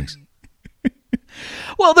different things.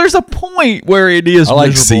 Well, there's a point where it is I like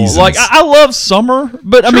miserable. seasons. Like, I love summer,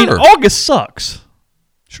 but I mean, August sucks.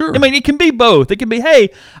 Sure. I mean, it can be both. It can be, hey,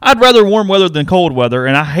 I'd rather warm weather than cold weather,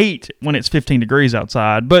 and I hate when it's 15 degrees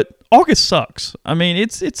outside, but August sucks. I mean,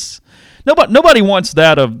 it's Nobody wants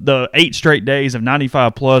that of the 8 straight days of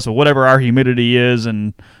 95 plus or whatever our humidity is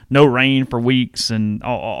and no rain for weeks and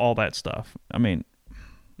all that stuff. I mean,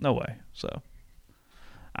 no way. So,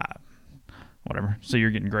 whatever. So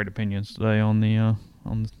you're getting great opinions today on the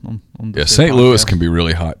on the St. Louis can be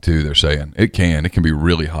really hot too. They're saying it can be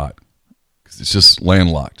really hot because it's just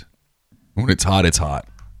landlocked. When it's hot, it's hot.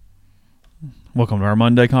 Welcome to our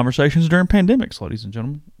Monday conversations during pandemics, ladies and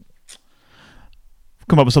gentlemen.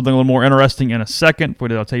 Come up with something a little more interesting in a second.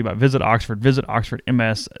 I'll tell you about Visit Oxford. Visit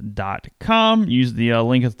oxfordms.com. Use the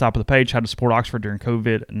link at the top of the page, how to support Oxford during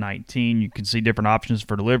COVID-19. You can see different options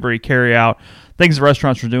for delivery, carry out, things the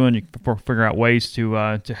restaurants are doing. You can figure out ways to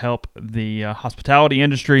help the hospitality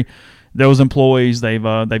industry. Those employees, they've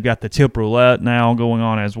got the tip roulette now going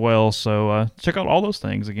on as well. So check out all those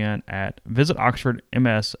things again at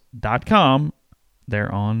visitoxfordms.com.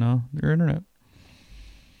 there on your internet.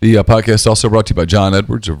 The podcast is also brought to you by John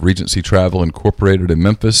Edwards of Regency Travel Incorporated in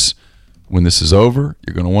Memphis. When this is over,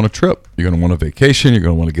 you're going to want a trip. You're going to want a vacation. You're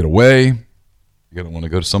going to want to get away. You're going to want to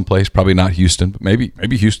go to someplace, probably not Houston, but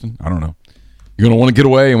maybe Houston. I don't know. You're going to want to get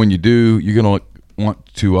away, and when you do, you're going to want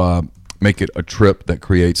to make it a trip that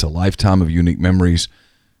creates a lifetime of unique memories,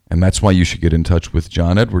 and that's why you should get in touch with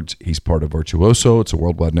John Edwards. He's part of Virtuoso. It's a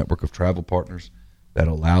worldwide network of travel partners that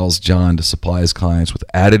allows John to supply his clients with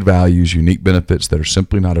added values, unique benefits that are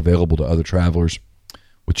simply not available to other travelers.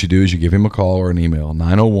 What you do is you give him a call or an email,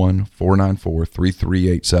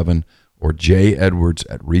 901-494-3387 or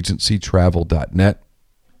jedwards@regencytravel.net.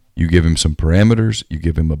 You give him some parameters, you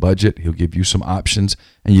give him a budget, he'll give you some options,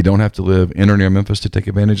 and you don't have to live in or near Memphis to take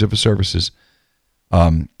advantage of his services.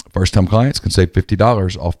 First-time clients can save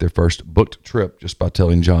 $50 off their first booked trip just by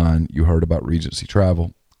telling John you heard about Regency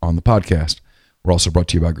Travel on the podcast. We're also brought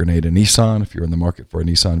to you by Grenada Nissan. If you're in the market for a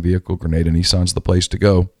Nissan vehicle, Grenada Nissan's the place to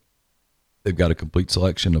go. They've got a complete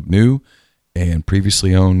selection of new and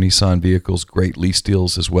previously owned Nissan vehicles, great lease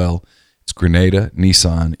deals as well. It's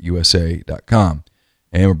GrenadaNissanUSA.com.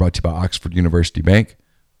 And we're brought to you by Oxford University Bank,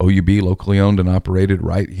 OUB, locally owned and operated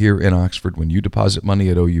right here in Oxford. When you deposit money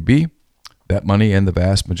at OUB, that money and the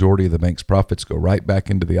vast majority of the bank's profits go right back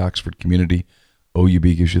into the Oxford community.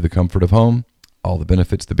 OUB gives you the comfort of home, all the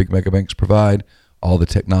benefits the big mega banks provide, all the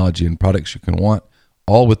technology and products you can want,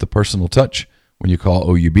 all with the personal touch. When you call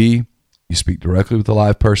OUB, you speak directly with a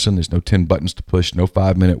live person. There's no 10 buttons to push, no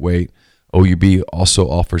 5-minute wait. OUB also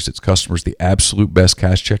offers its customers the absolute best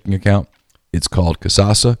cash checking account. It's called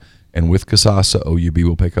Kasasa, and with Kasasa, OUB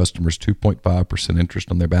will pay customers 2.5%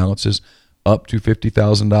 interest on their balances up to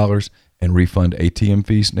 $50,000 and refund ATM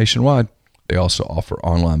fees nationwide. They also offer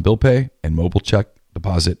online bill pay and mobile check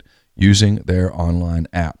deposit using their online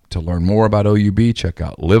app. To learn more about OUB, check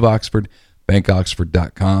out Live Oxford,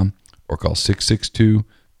 bankoxford.com, or call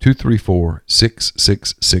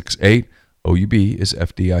 662-234-6668. OUB is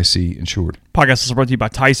FDIC insured. Podcast is brought to you by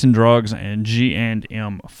Tyson Drugs and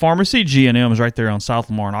G&M Pharmacy. G&M is right there on South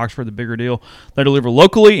Lamar in Oxford, the bigger deal. They deliver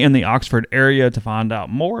locally in the Oxford area. To find out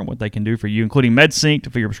more and what they can do for you, including MedSync to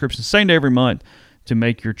fill your prescriptions same day every month to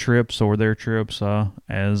make your trips or their trips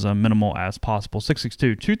as minimal as possible.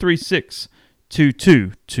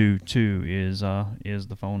 662-236-2222 is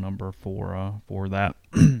the phone number for that.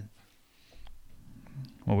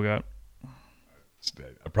 What we got?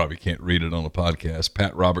 I probably can't read it on a podcast.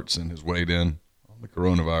 Pat Robertson has weighed in on the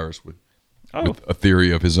coronavirus with a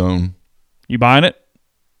theory of his own. You buying it?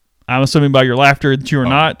 I'm assuming by your laughter that you are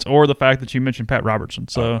not, or the fact that you mentioned Pat Robertson.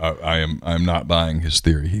 So I'm not buying his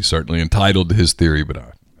theory. He's certainly entitled to his theory, but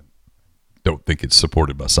I don't think it's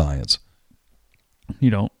supported by science.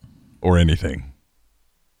 You don't? Or anything.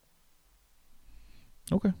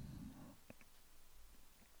 Okay.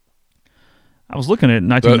 I was looking at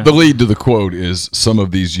the lead to the quote is, some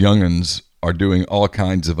of these young'uns are doing all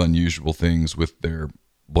kinds of unusual things with their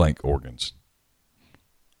blank organs.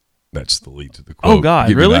 That's the lead to the quote. Oh God,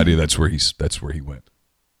 give really? You an idea that's where he went.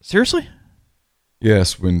 Seriously?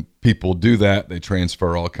 Yes, when people do that, they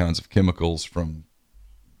transfer all kinds of chemicals from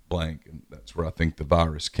blank, and that's where I think the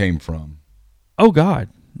virus came from. Oh God.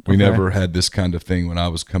 We never had this kind of thing when I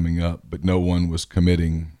was coming up, but no one was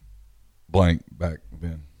committing blank back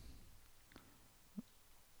then.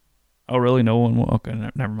 Oh, really? No one? Okay,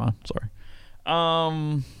 never mind. Sorry.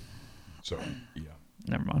 So, yeah.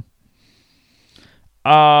 Never mind.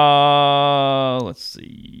 Let's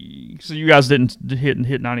see. So you guys didn't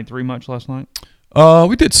hit 93 much last night?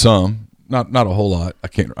 We did some. Not a whole lot.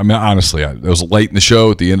 Honestly, it was late in the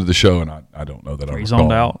show, at the end of the show, and I don't know that I was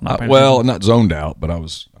zoned out? Not zoned out, but I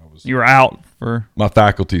was. You were out for. My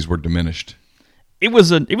faculties were diminished. It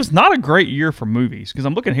was not a great year for movies, because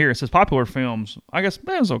I'm looking here. It says popular films. I guess it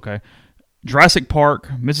was okay. Jurassic Park,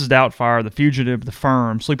 Mrs. Doubtfire, The Fugitive, The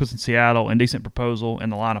Firm, Sleepless in Seattle, Indecent Proposal, In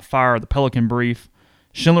the Line of Fire, The Pelican Brief,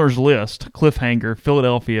 Schindler's List, Cliffhanger,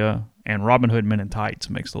 Philadelphia, and Robin Hood Men in Tights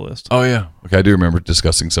makes the list. Oh yeah, okay. I do remember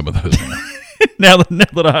discussing some of those. now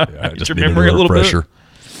that I just remember it a little bit.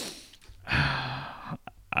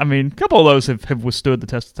 I mean, a couple of those have withstood the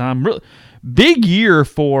test of time. Really, big year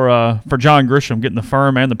for John Grisham getting The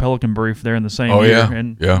Firm and The Pelican Brief there in the same year.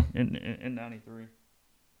 In 93.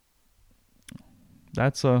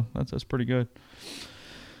 That's pretty good.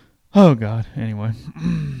 Oh God. Anyway,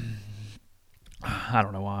 I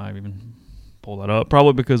don't know why I even pulled that up.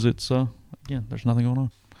 Probably because it's again, there's nothing going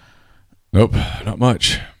on. Nope, not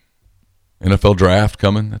much. NFL draft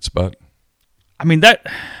coming. That's about. I mean that.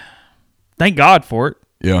 Thank God for it.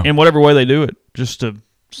 Yeah. In whatever way they do it, just to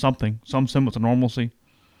some semblance of normalcy.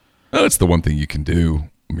 That's the one thing you can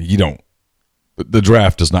do. I mean, the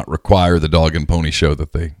draft does not require the dog and pony show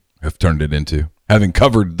that they have turned it into. Having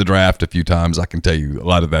covered the draft a few times, I can tell you a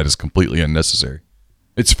lot of that is completely unnecessary.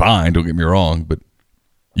 It's fine, don't get me wrong, but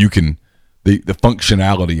you can the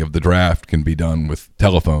functionality of the draft can be done with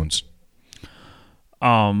telephones.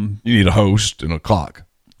 You need a host and a clock.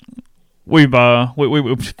 We've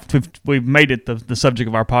made it the subject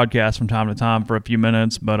of our podcast from time to time for a few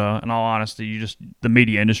minutes, but in all honesty, the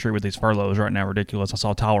media industry with these furloughs right now ridiculous. I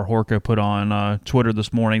saw Tyler Horka put on Twitter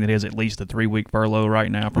this morning that he has at least a 3-week furlough right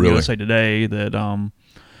now from USA Today. That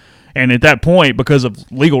and at that point, because of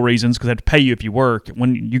legal reasons, because they have to pay you if you work,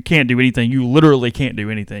 when you can't do anything, you literally can't do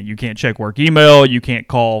anything. You can't check work email, you can't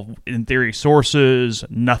call, in theory, sources,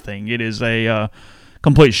 nothing. It is a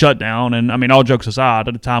complete shutdown. And I mean, all jokes aside,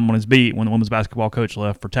 at the time on his beat when the women's basketball coach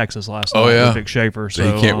left for Texas last night, with Vic Schaefer,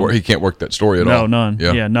 so he can't work that story at all. No, none.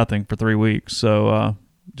 Yeah, nothing for 3 weeks. So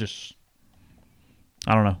just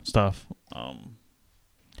I don't know, stuff.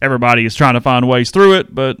 Everybody is trying to find ways through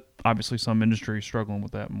it, but obviously some industries struggling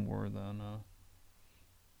with that more than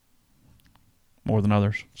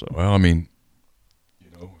others. So well, I mean,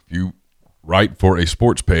 if you write for a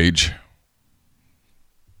sports page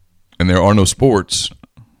and there are no sports,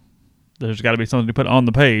 there's got to be something to put on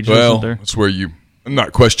the page. Well, isn't there? That's where I'm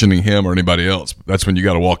not questioning him or anybody else. But that's when you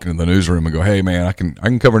got to walk into the newsroom and go, "Hey, man, I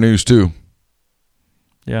can cover news too."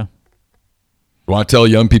 Yeah. Well, I tell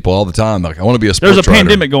young people all the time, like, I want to be a sports writer. There's a writer.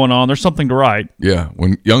 pandemic going on. There's something to write. Yeah.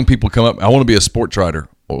 When young people come up, I want to be a sports writer.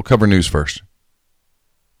 Well, we'll cover news first.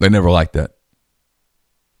 They never like that.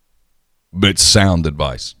 But it's sound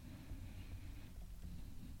advice.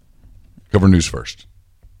 Cover news first.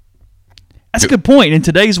 That's a good point. In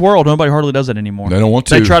today's world, nobody hardly does it anymore. They don't want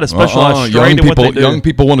to. They try to specialize straight in what they do. Young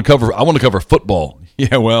people want to cover. I want to cover football.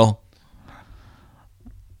 Yeah, well.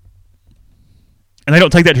 And they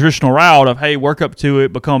don't take that traditional route of, hey, work up to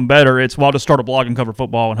it, become better. It's, well, I'll just start a blog and cover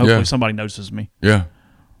football, and hopefully somebody notices me. Yeah.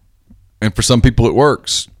 And for some people, it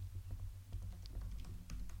works.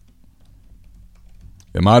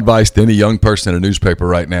 And my advice to any young person in a newspaper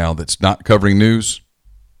right now that's not covering news,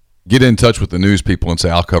 get in touch with the news people and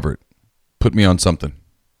say, I'll cover it. Put me on something.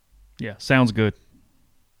 Yeah, sounds good.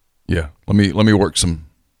 Yeah. Let me work some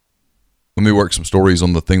stories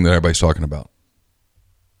on the thing that everybody's talking about.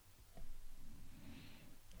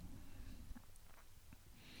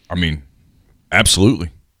 I mean, absolutely.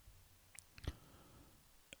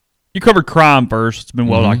 You covered crime first. It's been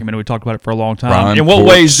well documented. We talked about it for a long time. Crime, in what courts,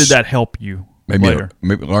 ways did that help you later?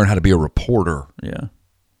 Maybe learn how to be a reporter. Yeah.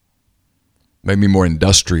 Made me more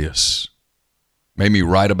industrious. Made me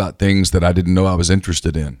write about things that I didn't know I was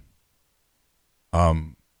interested in.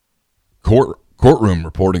 Courtroom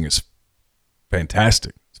reporting is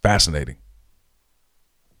fantastic. It's fascinating.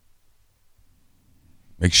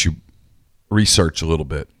 Makes you research a little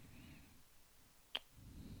bit.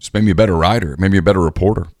 Just made me a better writer. Made me a better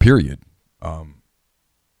reporter, period.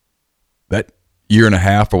 That year and a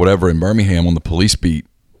half or whatever in Birmingham on the police beat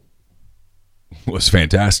was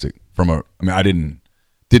fantastic. I didn't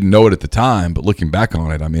know it at the time, but looking back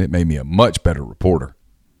on it, I mean, it made me a much better reporter.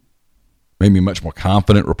 Made me a much more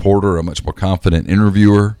confident reporter, a much more confident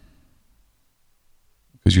interviewer.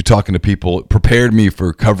 Because you're talking to people, it prepared me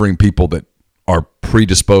for covering people that are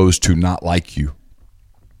predisposed to not like you.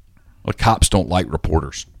 Well, cops don't like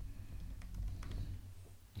reporters.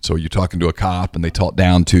 So you're talking to a cop and they talk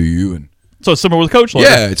down to you. And so it's similar with coach later.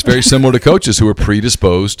 Yeah, it's very similar to coaches who are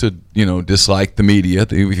predisposed to, dislike the media.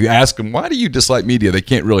 If you ask them, why do you dislike media? They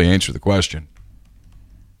can't really answer the question.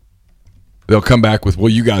 They'll come back with, well,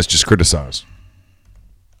 you guys just criticize.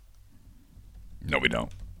 No, we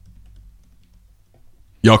don't.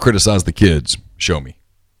 Y'all criticize the kids. Show me.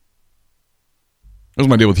 That was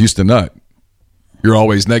my deal with Houston Nutt. You're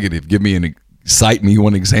always negative. Cite me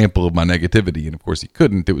one example of my negativity. And, of course, he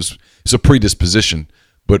couldn't. It's a predisposition.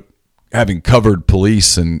 But having covered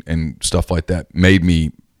police and stuff like that made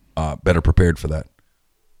me better prepared for that.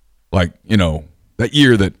 Like, that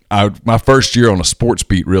year my first year on a sports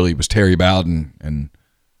beat really was Terry Bowden and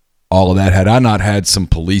all of that. Had I not had some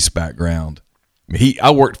police background,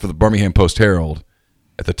 I worked for the Birmingham Post-Herald.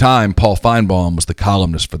 At the time, Paul Feinbaum was the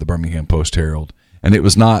columnist for the Birmingham Post-Herald. And it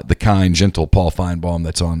was not the kind, gentle Paul Feinbaum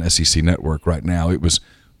that's on SEC Network right now. It was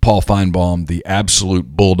Paul Feinbaum, the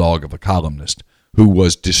absolute bulldog of a columnist, who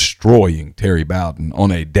was destroying Terry Bowden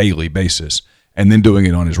on a daily basis and then doing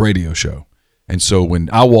it on his radio show. And so when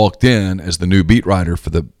I walked in as the new beat writer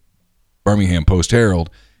for the Birmingham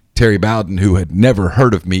Post-Herald, Terry Bowden, who had never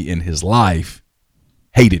heard of me in his life,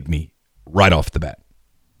 hated me right off the bat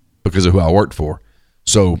because of who I worked for.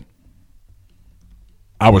 So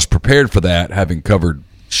I was prepared for that, having covered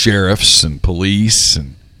sheriffs and police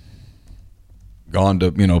and gone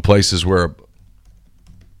to, places where,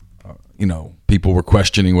 people were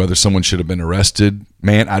questioning whether someone should have been arrested.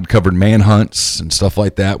 I'd covered manhunts and stuff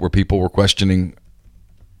like that where people were questioning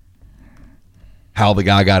how the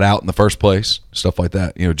guy got out in the first place, stuff like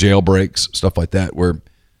that, jailbreaks, stuff like that, where,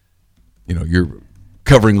 you're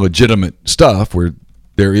covering legitimate stuff where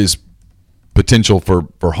there is potential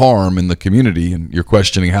for harm in the community and you're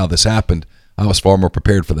questioning how this happened. I was far more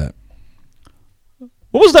prepared for that.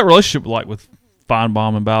 What was that relationship like with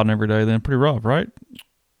Feinbaum and Bowden every day then? Pretty rough, right?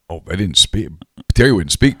 Oh, they didn't speak. Terry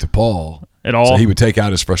wouldn't speak to Paul at all. So he would take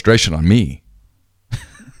out his frustration on me.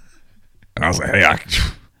 And I was like, hey,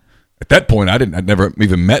 at that point, I'd never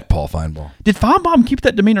even met Paul Feinbaum. Did Feinbaum keep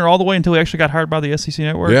that demeanor all the way until he actually got hired by the SEC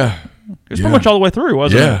Network? Yeah. It was pretty much all the way through,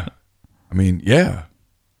 wasn't it? Yeah.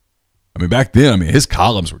 Yeah. Back then, his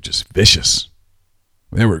columns were just vicious.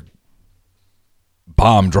 They were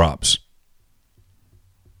bomb drops.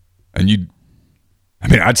 And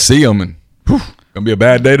I'd see them and, gonna be a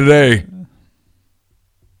bad day today. And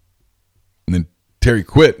then Terry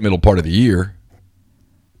quit middle part of the year.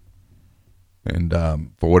 And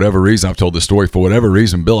for whatever reason, I've told this story, for whatever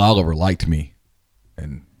reason, Bill Oliver liked me.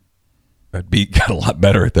 And that beat got a lot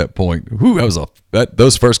better at that point.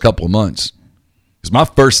 Those first couple of months. Because my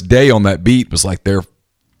first day on that beat was like their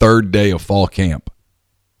third day of fall camp.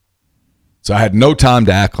 So I had no time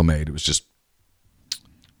to acclimate. It was just,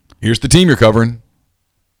 here's the team you're covering.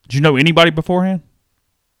 Did you know anybody beforehand?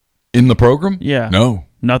 In the program? Yeah. No.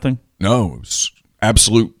 Nothing? No. It was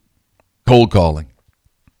absolute cold calling.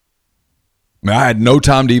 I had no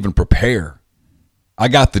time to even prepare. I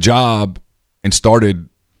got the job and started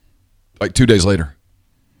like 2 days later.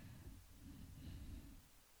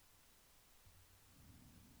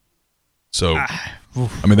 So,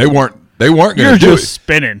 they weren't going to do it. You're just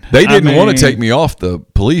spinning. They didn't want to take me off the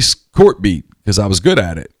police court beat because I was good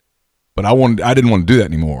at it. But I didn't want to do that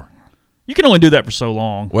anymore. You can only do that for so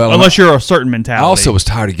long. Well, unless you're a certain mentality. I also was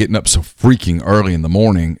tired of getting up so freaking early in the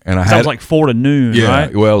morning, and I was like 4 to noon,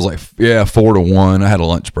 right? Well, it was like 4 to 1. I had a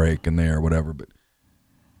lunch break in there or whatever, but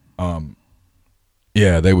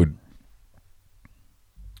they would.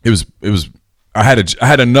 It was. I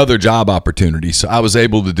had another job opportunity, so I was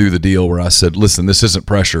able to do the deal where I said, "Listen, this isn't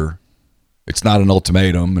pressure. It's not an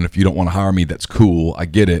ultimatum, and if you don't want to hire me, that's cool. I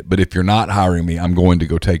get it. But if you're not hiring me, I'm going to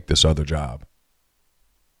go take this other job."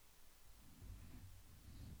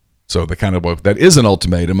 So the kind of, that is an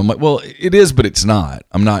ultimatum. I'm like, well, it is, but it's not.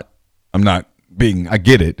 I'm not being, I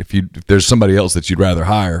get it. If there's somebody else that you'd rather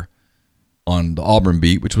hire on the Auburn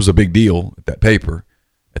beat, which was a big deal at that paper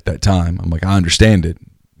at that time, I'm like, I understand it.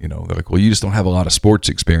 They're like, well, you just don't have a lot of sports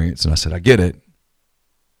experience. And I said, I get it.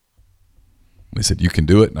 They said, you can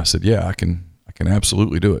do it. And I said, yeah, I can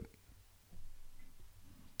absolutely do it.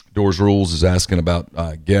 Doors Rules is asking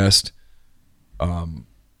about guest.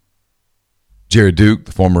 Jared Duke,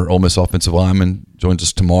 the former Ole Miss offensive lineman, joins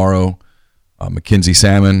us tomorrow. Mackenzie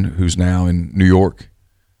Salmon, who's now in New York,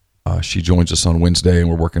 she joins us on Wednesday, and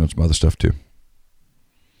we're working on some other stuff too.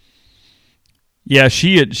 Yeah,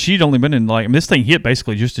 she'd only been in this thing hit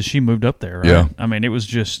basically just as she moved up there, right? Yeah. It was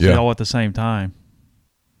just all at the same time.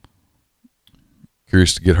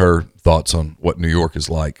 Curious to get her thoughts on what New York is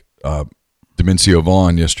like. Demencio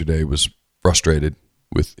Vaughn yesterday was frustrated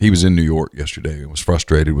he was in New York yesterday and was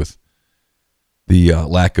frustrated with the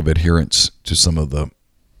lack of adherence to some of the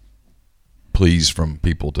pleas from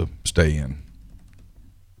people to stay in.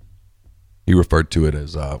 He referred to it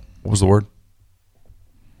as, what was the word?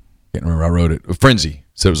 Can't remember. I wrote it. A frenzy.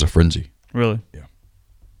 Said it was a frenzy. Really? Yeah.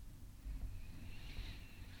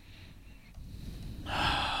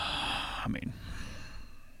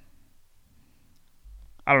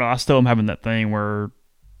 I don't know. I still am having that thing where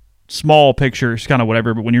small picture is kind of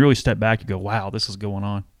whatever, but when you really step back, you go, wow, this is going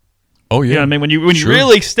on. Oh, yeah. You know what I mean? When you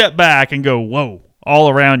really step back and go, whoa, all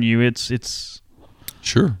around you, it's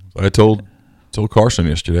Sure. I told Carson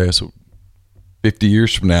yesterday, I said, 50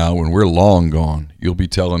 years from now, when we're long gone, you'll be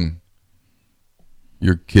telling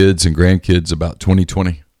your kids and grandkids about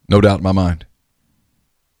 2020. No doubt in my mind.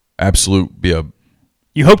 Absolute.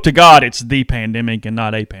 You hope to God it's the pandemic and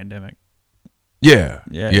not a pandemic. Yeah.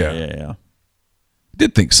 Yeah. I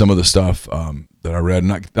did think some of the stuff that I read,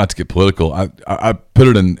 not to get political, I put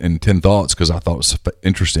it in 10 thoughts because I thought it was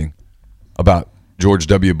interesting, about George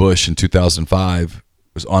W. Bush in 2005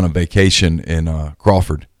 was on a vacation in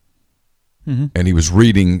Crawford, and he was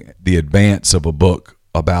reading the advance of a book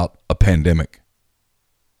about a pandemic,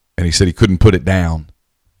 and he said he couldn't put it down.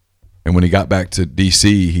 And when he got back to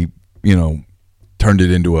D.C., he, turned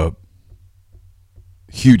it into a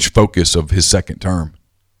huge focus of his second term.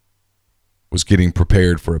 was getting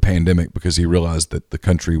prepared for a pandemic because he realized that the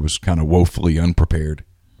country was kind of woefully unprepared.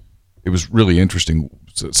 It was really interesting.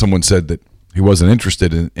 Someone said that he wasn't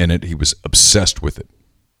interested in it. He was obsessed with it,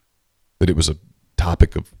 that it was a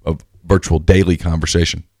topic of virtual daily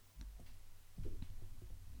conversation.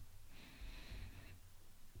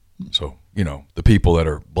 So, the people that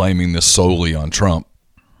are blaming this solely on Trump,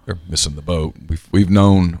 they're missing the boat. We've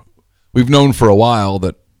known for a while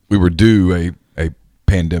that we were due a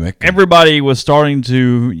pandemic. Everybody was starting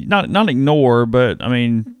to not ignore, but I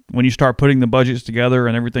mean, when you start putting the budgets together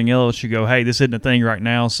and everything else, you go, hey, this isn't a thing right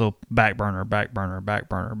now, so back burner.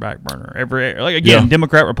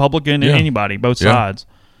 Democrat, Republican, and anybody, both sides.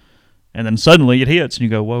 And then suddenly it hits, and you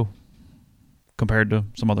go, whoa, compared to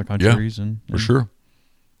some other countries. For sure.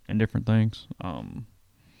 And different things. I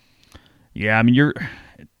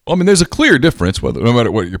mean, there's a clear difference, no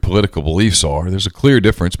matter what your political beliefs are, there's a clear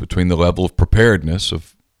difference between the level of preparedness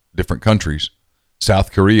of different countries.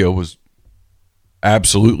 South Korea was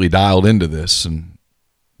absolutely dialed into this, and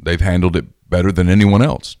they've handled it better than anyone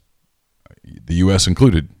else, the U.S.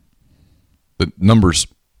 included. The numbers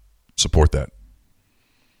support that.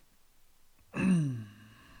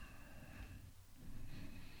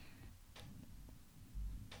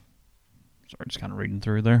 Sorry, just kind of reading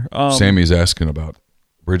through there. Sammy's asking about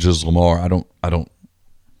Bridges Lamar. I don't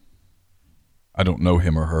know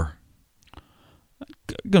him or her.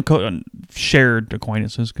 Shared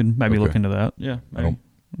acquaintances could maybe look into that. Yeah, maybe. I'm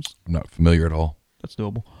not familiar at all. That's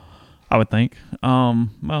doable, I would think. Well,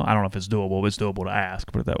 I don't know if it's doable, but it's doable to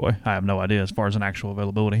ask, put it that way. I have no idea as far as an actual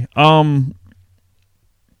availability.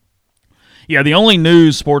 Yeah, the only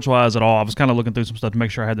news sports-wise at all, I was kind of looking through some stuff to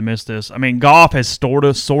make sure I hadn't missed this. I mean, golf has sort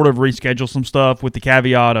of rescheduled some stuff with the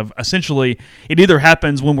caveat of essentially it either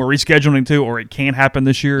happens when we're rescheduling to or it can happen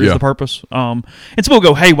this year is the purpose. And some people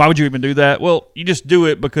go, hey, why would you even do that? Well, you just do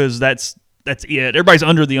it because that's it. Everybody's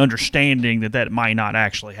under the understanding that might not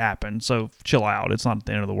actually happen, so chill out. It's not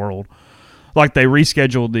the end of the world. Like they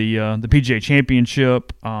rescheduled the PGA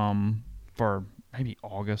Championship for maybe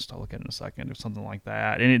August. I'll look at it in a second or something like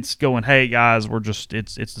that. And it's going, hey guys,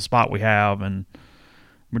 it's the spot we have, and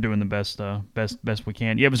we're doing the best we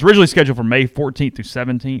can. Yeah, it was originally scheduled for May 14th through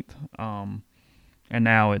 17th, and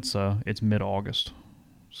now it's mid-August.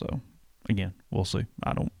 So again, we'll see.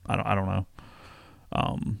 I don't know.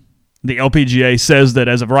 The LPGA says that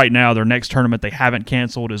as of right now, their next tournament they haven't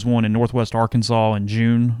canceled is one in Northwest Arkansas in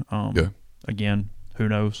June. Again, who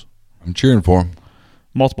knows? I'm cheering for them.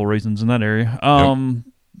 Multiple reasons in that area.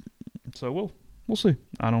 So we'll see.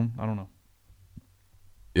 I don't know.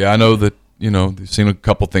 Yeah, I know that they've seen a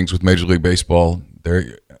couple things with Major League Baseball.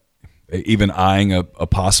 They're even eyeing a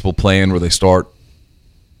possible plan where they start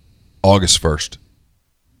August 1st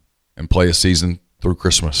and play a season through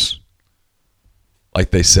Christmas.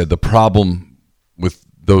 Like they said, the problem with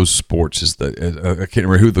those sports is that I can't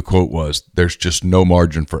remember who the quote was. There's just no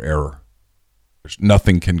margin for error.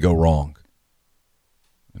 Nothing can go wrong.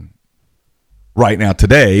 Right now,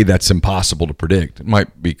 today, that's impossible to predict. It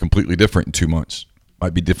might be completely different in 2 months.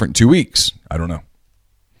 Might be different in 2 weeks. I don't know.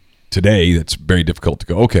 Today, that's very difficult to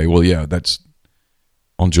go, okay, well, yeah, that's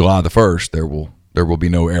on July the 1st, there will be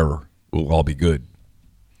no error. We'll all be good.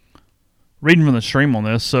 Reading from the stream on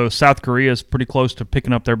this, so South Korea is pretty close to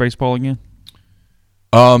picking up their baseball again?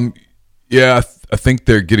 Yeah, I think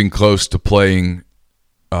they're getting close to playing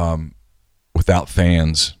without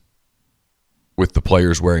fans with the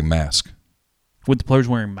players wearing masks. With the players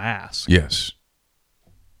wearing masks? Yes.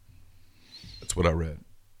 That's what I read.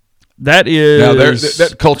 That is... Now,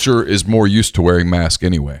 that culture is more used to wearing masks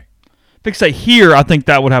anyway. If I say here, I think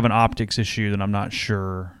that would have an optics issue that I'm not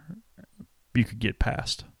sure you could get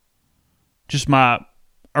past. Just my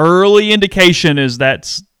early indication is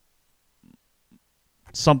that's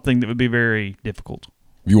something that would be very difficult.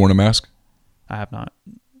 You want a mask? I have not.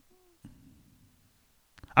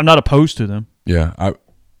 I'm not opposed to them. Yeah, I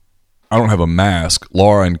don't have a mask.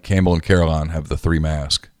 Laura and Campbell and Caroline have the 3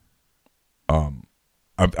 masks. I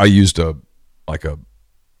used a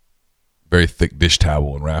very thick dish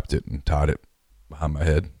towel and wrapped it and tied it behind my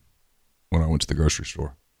head when I went to the grocery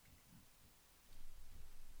store.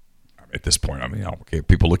 At this point, I mean, okay,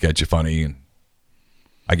 people look at you funny, and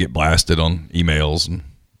I get blasted on emails and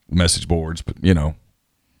message boards, but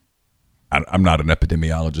I'm not an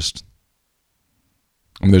epidemiologist.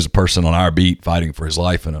 I mean, there's a person on our beat fighting for his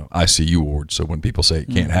life in an ICU ward. So when people say it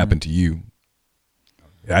can't happen to you,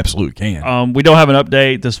 it absolutely can. We don't have an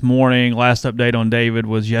update this morning. Last update on David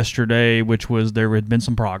was yesterday, which was there had been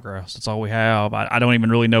some progress. That's all we have. I don't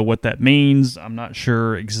even really know what that means. I'm not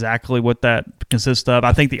sure exactly what that consist of.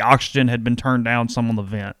 I think the oxygen had been turned down some on the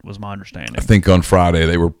vent, was my understanding. I think on Friday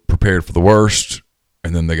they were prepared for the worst,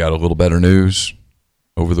 and then they got a little better news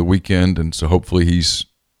over the weekend, and so hopefully he's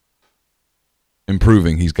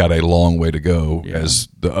improving. He's got a long way to go. Yeah. As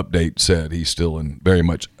the update said, he's still in very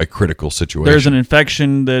much a critical situation. There's an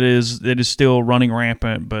infection that is still running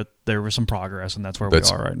rampant, but there was some progress, and that's where we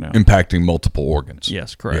are right now. Impacting multiple organs.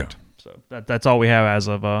 Yes, correct. Yeah. So that's all we have as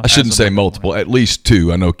of. I shouldn't say multiple, at least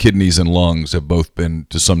two. I know kidneys and lungs have both been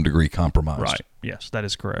to some degree compromised. Right. Yes, that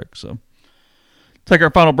is correct. So take our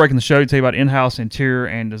final break in the show to tell you about in-house interior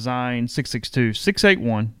and design.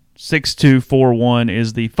 662-681-6241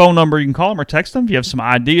 is the phone number. You can call them or text them if you have some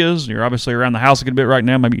ideas. You're obviously around the house a good bit right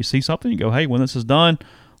now. Maybe you see something. You go, hey, when this is done,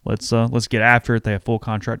 let's get after it. They have full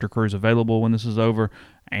contractor crews available when this is over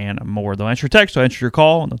and more. They'll answer your text, they'll answer your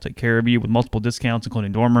call, and they'll take care of you with multiple discounts,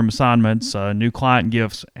 including dorm room assignments, new client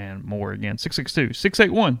gifts, and more. Again,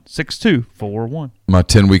 662-681-6241. My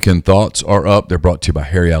 10 weekend thoughts are up. They're brought to you by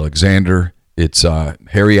Harry Alexander. It's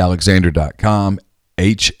harryalexander.com.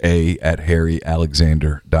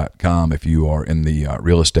 HA@harryalexander.com. If you are in the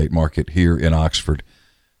real estate market here in Oxford,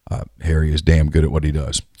 Harry is damn good at what he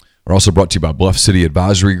does. We're also brought to you by Bluff City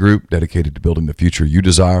Advisory Group, dedicated to building the future you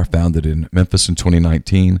desire. Founded in Memphis in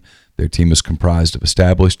 2019, their team is comprised of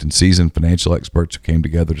established and seasoned financial experts who came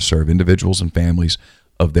together to serve individuals and families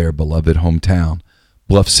of their beloved hometown.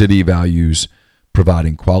 Bluff City values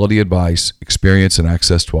providing quality advice, experience, and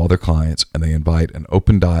access to all their clients, and they invite an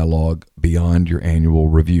open dialogue beyond your annual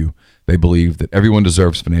review. They believe that everyone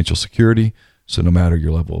deserves financial security, so no matter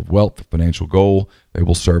your level of wealth or financial goal, they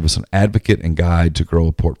will serve as an advocate and guide to grow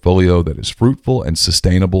a portfolio that is fruitful and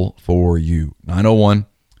sustainable for you.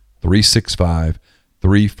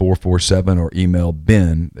 901-365-3447 or email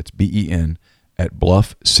Ben, that's Ben, at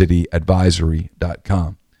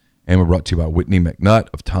bluffcityadvisory.com. And we're brought to you by Whitney McNutt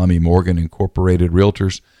of Tommy Morgan Incorporated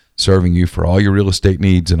Realtors, serving you for all your real estate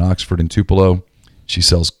needs in Oxford and Tupelo. She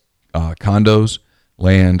sells condos,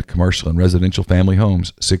 land, commercial, and residential family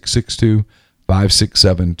homes.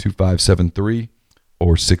 662-567-2573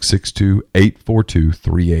 or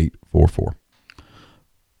 662-842-3844.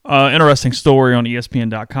 Interesting story on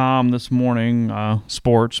ESPN.com this morning,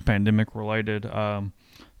 sports, pandemic related,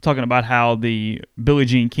 talking about how the Billie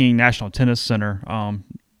Jean King National Tennis Center,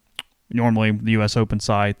 normally the U.S. Open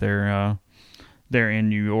site there in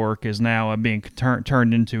New York, is now being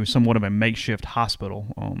turned into somewhat of a makeshift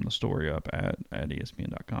hospital. The story up at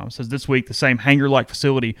ESPN.com. It says this week the same hangar-like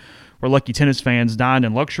facility where lucky tennis fans dined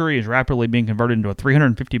in luxury is rapidly being converted into a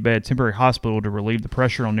 350-bed temporary hospital to relieve the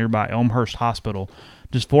pressure on nearby Elmhurst Hospital,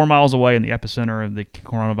 just 4 miles away in the epicenter of the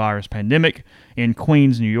coronavirus pandemic. In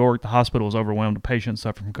Queens, New York, the hospital is overwhelmed with patients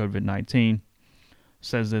suffering from COVID-19.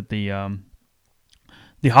 Says that the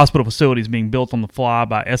hospital facility is being built on the fly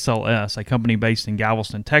by SLS, a company based in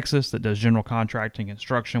Galveston, Texas, that does general contracting and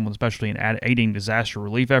construction with specialty in aiding disaster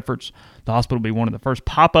relief efforts. The hospital will be one of the first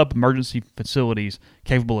pop-up emergency facilities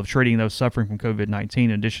capable of treating those suffering from COVID-19,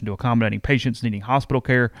 in addition to accommodating patients needing hospital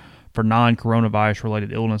care for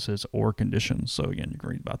non-coronavirus-related illnesses or conditions. So, again, you can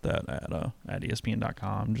read about that at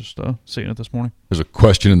ESPN.com. Just seeing it this morning. There's a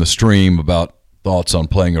question in the stream about thoughts on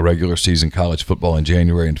playing a regular season college football in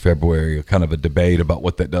January and February, kind of a debate about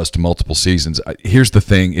what that does to multiple seasons. Here's the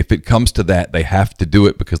thing. If it comes to that, they have to do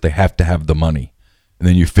it because they have to have the money. And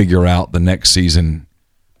then you figure out the next season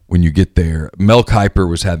when you get there. Mel Kiper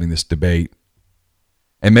was having this debate,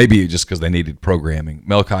 and maybe just because they needed programming.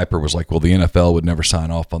 Mel Kiper was like, well, the NFL would never sign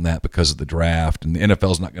off on that because of the draft, and the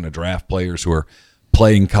NFL's not going to draft players who are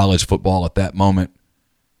playing college football at that moment.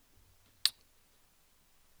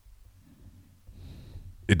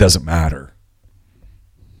 It doesn't matter.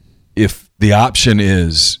 If the option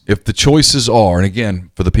is, if the choices are, and again,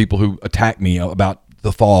 for the people who attack me about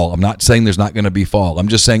the fall, I'm not saying there's not going to be fall. I'm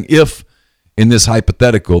just saying if, in this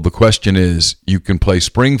hypothetical, the question is you can play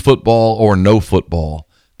spring football or no football,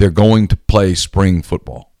 they're going to play spring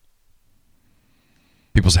football.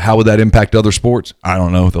 People say, how would that impact other sports? I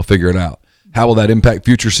don't know. They'll figure it out. How will that impact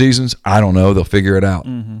future seasons? I don't know. They'll figure it out.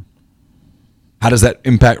 Mm-hmm. How does that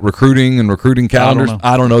impact recruiting and recruiting calendars?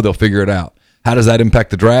 I don't know. They'll figure it out. How does that impact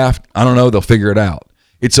the draft? I don't know. They'll figure it out.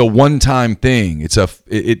 It's a one-time thing. Would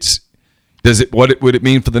it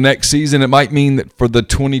mean for the next season? It might mean that for the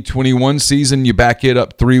 2021 season, you back it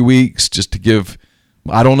up 3 weeks just to give.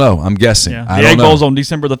 I don't know. I'm guessing. Yeah. The Egg Bowl's on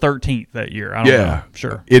December the 13th that year. I don't know.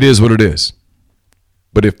 Sure. It is what it is.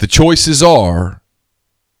 But if the choices are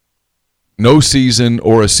no season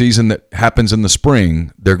or a season that happens in the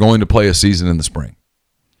spring, they're going to play a season in the spring.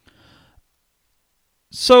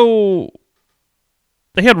 So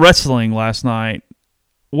they had wrestling last night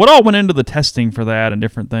what all went into the testing for that and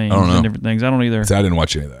different things? I don't know. And different things. I don't either. See, I didn't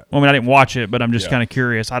watch any of that. Well, I mean, I didn't watch it, but I'm just kind of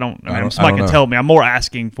curious. Somebody don't can know. tell me. I'm more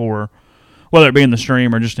asking for whether it be in the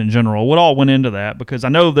stream or just in general. What all went into that? Because I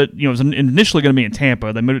know that it was initially going to be in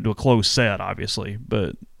Tampa. They moved it to a closed set, obviously,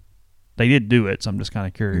 but they did do it. So I'm just kind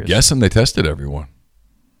of curious. I'm guessing they tested everyone,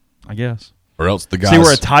 I guess. or else the guys. See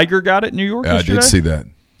where a tiger got it in New York Yeah, I yesterday? did see that.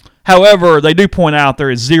 However, they do point out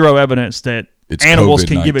there is zero evidence that It's animals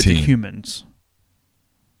can give it to COVID-19. humans.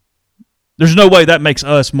 There's no way that makes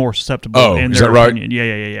us more susceptible. Oh, in is their that right? opinion.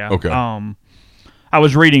 Yeah. Okay. I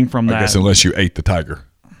was reading from I that. guess unless you ate the tiger.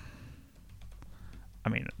 I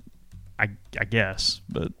mean, I guess,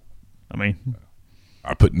 but I mean,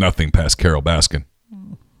 I put nothing past Carol Baskin.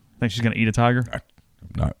 think she's going to eat a tiger?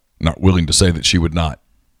 I'm not willing to say that she would not.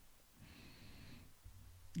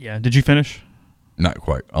 Yeah. Did you finish? Not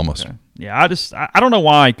quite. Almost. Okay. Yeah. I don't know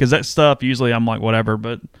why, because that stuff usually I'm like whatever,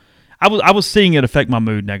 but I was seeing it affect my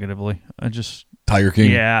mood negatively. Tiger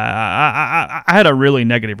King. Yeah. I had a really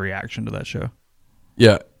negative reaction to that show.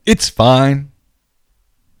 Yeah, it's fine.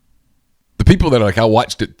 The people that are like, I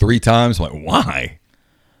watched it 3 times. I'm like, why?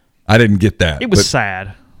 I didn't get that. It was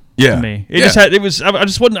sad. Yeah, to me. It was. I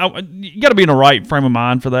just wasn't. You got to be in the right frame of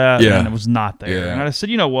mind for that. Yeah. And it was not there. Yeah. And I said,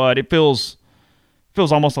 you know what? It feels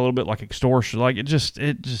almost a little bit like extortion. Like it just.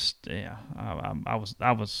 Yeah. I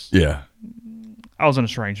was. Yeah. I was in a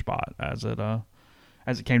strange spot as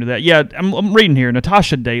it came to that. Yeah. I'm reading here.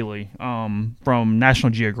 Natasha Daly, from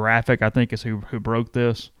National Geographic, I think is who broke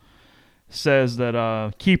this. Says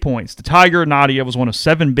that key points. The tiger, Nadia, was one of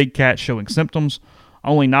 7 big cats showing symptoms.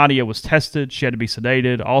 Only Nadia was tested. She had to be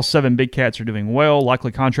sedated. All 7 big cats are doing well,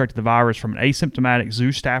 likely contracted the virus from an asymptomatic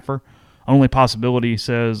zoo staffer. Only possibility,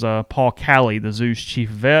 says Paul Calley, the zoo's chief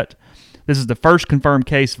vet. This is the first confirmed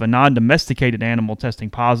case of a non-domesticated animal testing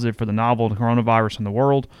positive for the novel coronavirus in the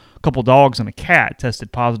world. A couple dogs and a cat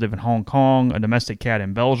tested positive in Hong Kong, a domestic cat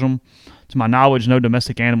in Belgium. To my knowledge, no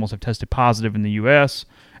domestic animals have tested positive in the U.S.,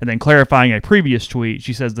 and then clarifying a previous tweet,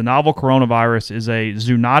 she says the novel coronavirus is a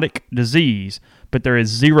zoonotic disease, but there is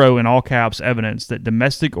zero, in all caps, evidence that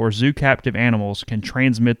domestic or zoo captive animals can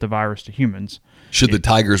transmit the virus to humans. Should the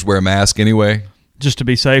tigers wear a mask anyway? Just to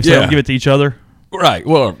be safe, so they don't give it to each other? Right.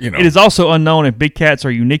 Well, It is also unknown if big cats are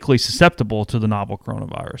uniquely susceptible to the novel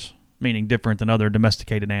coronavirus, meaning different than other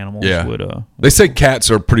domesticated animals would. They say cats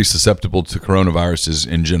are pretty susceptible to coronaviruses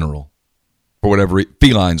in general, for whatever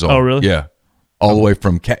felines are. Oh, really? Yeah. All the way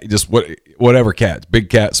from cat, just whatever cats, big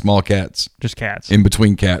cats, small cats, Just cats. in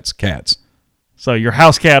between cats. So your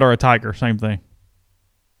house cat or a tiger, same thing.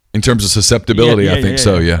 In terms of susceptibility, I think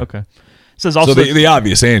so. Yeah. Okay. It says also So the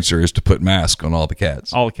obvious answer is to put mask on all the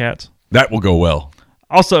cats. all the cats. That will go well.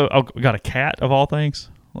 Also, we got a cat of all things.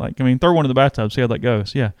 Throw one in the bathtub, see how that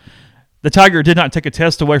goes. Yeah. The tiger did not take a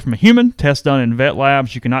test away from a human. Tests done in vet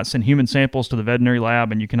labs. You cannot send human samples to the veterinary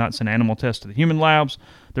lab, and you cannot send animal tests to the human labs.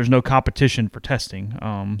 There's no competition for testing,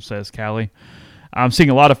 says Callie. I'm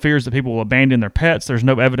seeing a lot of fears that people will abandon their pets. There's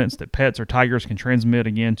no evidence that pets or tigers can transmit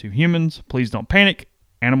again to humans. Please don't panic.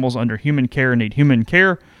 Animals under human care need human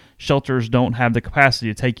care. Shelters don't have the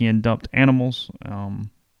capacity to take in dumped animals.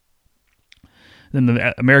 Then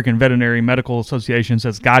the American Veterinary Medical Association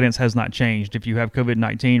says guidance has not changed. If you have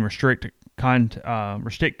COVID-19, restrict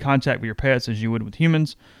contact with your pets as you would with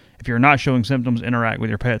humans. If you're not showing symptoms, interact with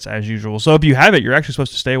your pets as usual. So if you have it, you're actually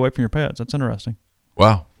supposed to stay away from your pets. That's interesting.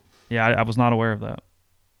 Wow. Yeah, I was not aware of that.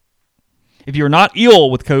 If you're not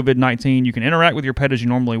ill with COVID-19, you can interact with your pet as you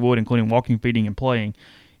normally would, including walking, feeding, and playing.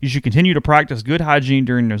 You should continue to practice good hygiene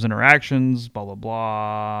during those interactions, blah, blah,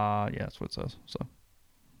 blah. Yeah, that's what it says. So,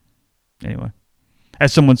 anyway.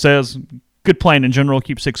 As someone says, good plan in general,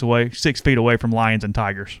 keep 6 feet away from lions and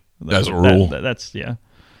tigers. That's a rule. That's, yeah.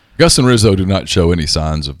 Gus and Rizzo do not show any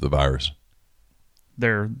signs of the virus.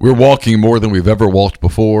 We're walking more than we've ever walked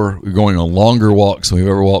before. We're going on longer walks than we've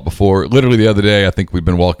ever walked before. Literally the other day, I think we've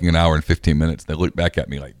been walking an hour and 15 minutes. They looked back at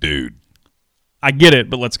me like, dude. I get it,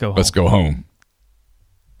 but let's go home. Let's go home.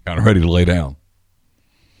 Kind of ready to lay down.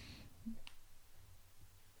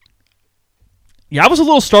 Yeah, I was a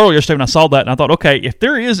little startled yesterday when I saw that, and I thought, okay, if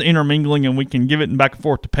there is intermingling and we can give it back and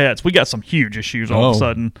forth to pets, we got some huge issues all of a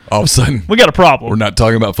sudden. All of a sudden. We got a problem. We're not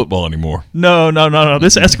talking about football anymore. No.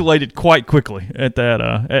 This escalated quite quickly at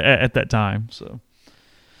that time. So,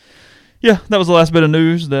 yeah, that was the last bit of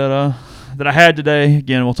news that I had today.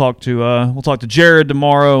 Again, we'll talk to Jared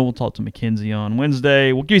tomorrow. We'll talk to Mackenzie on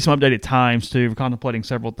Wednesday. We'll give you some updated times too. We're contemplating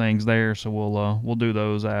several things there, so we'll do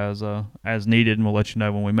those as needed, and we'll let you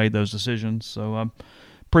know when we made those decisions. So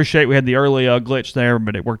appreciate we had the early glitch there,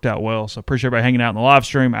 but it worked out well. So appreciate everybody hanging out in the live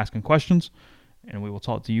stream, asking questions, and we will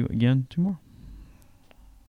talk to you again tomorrow.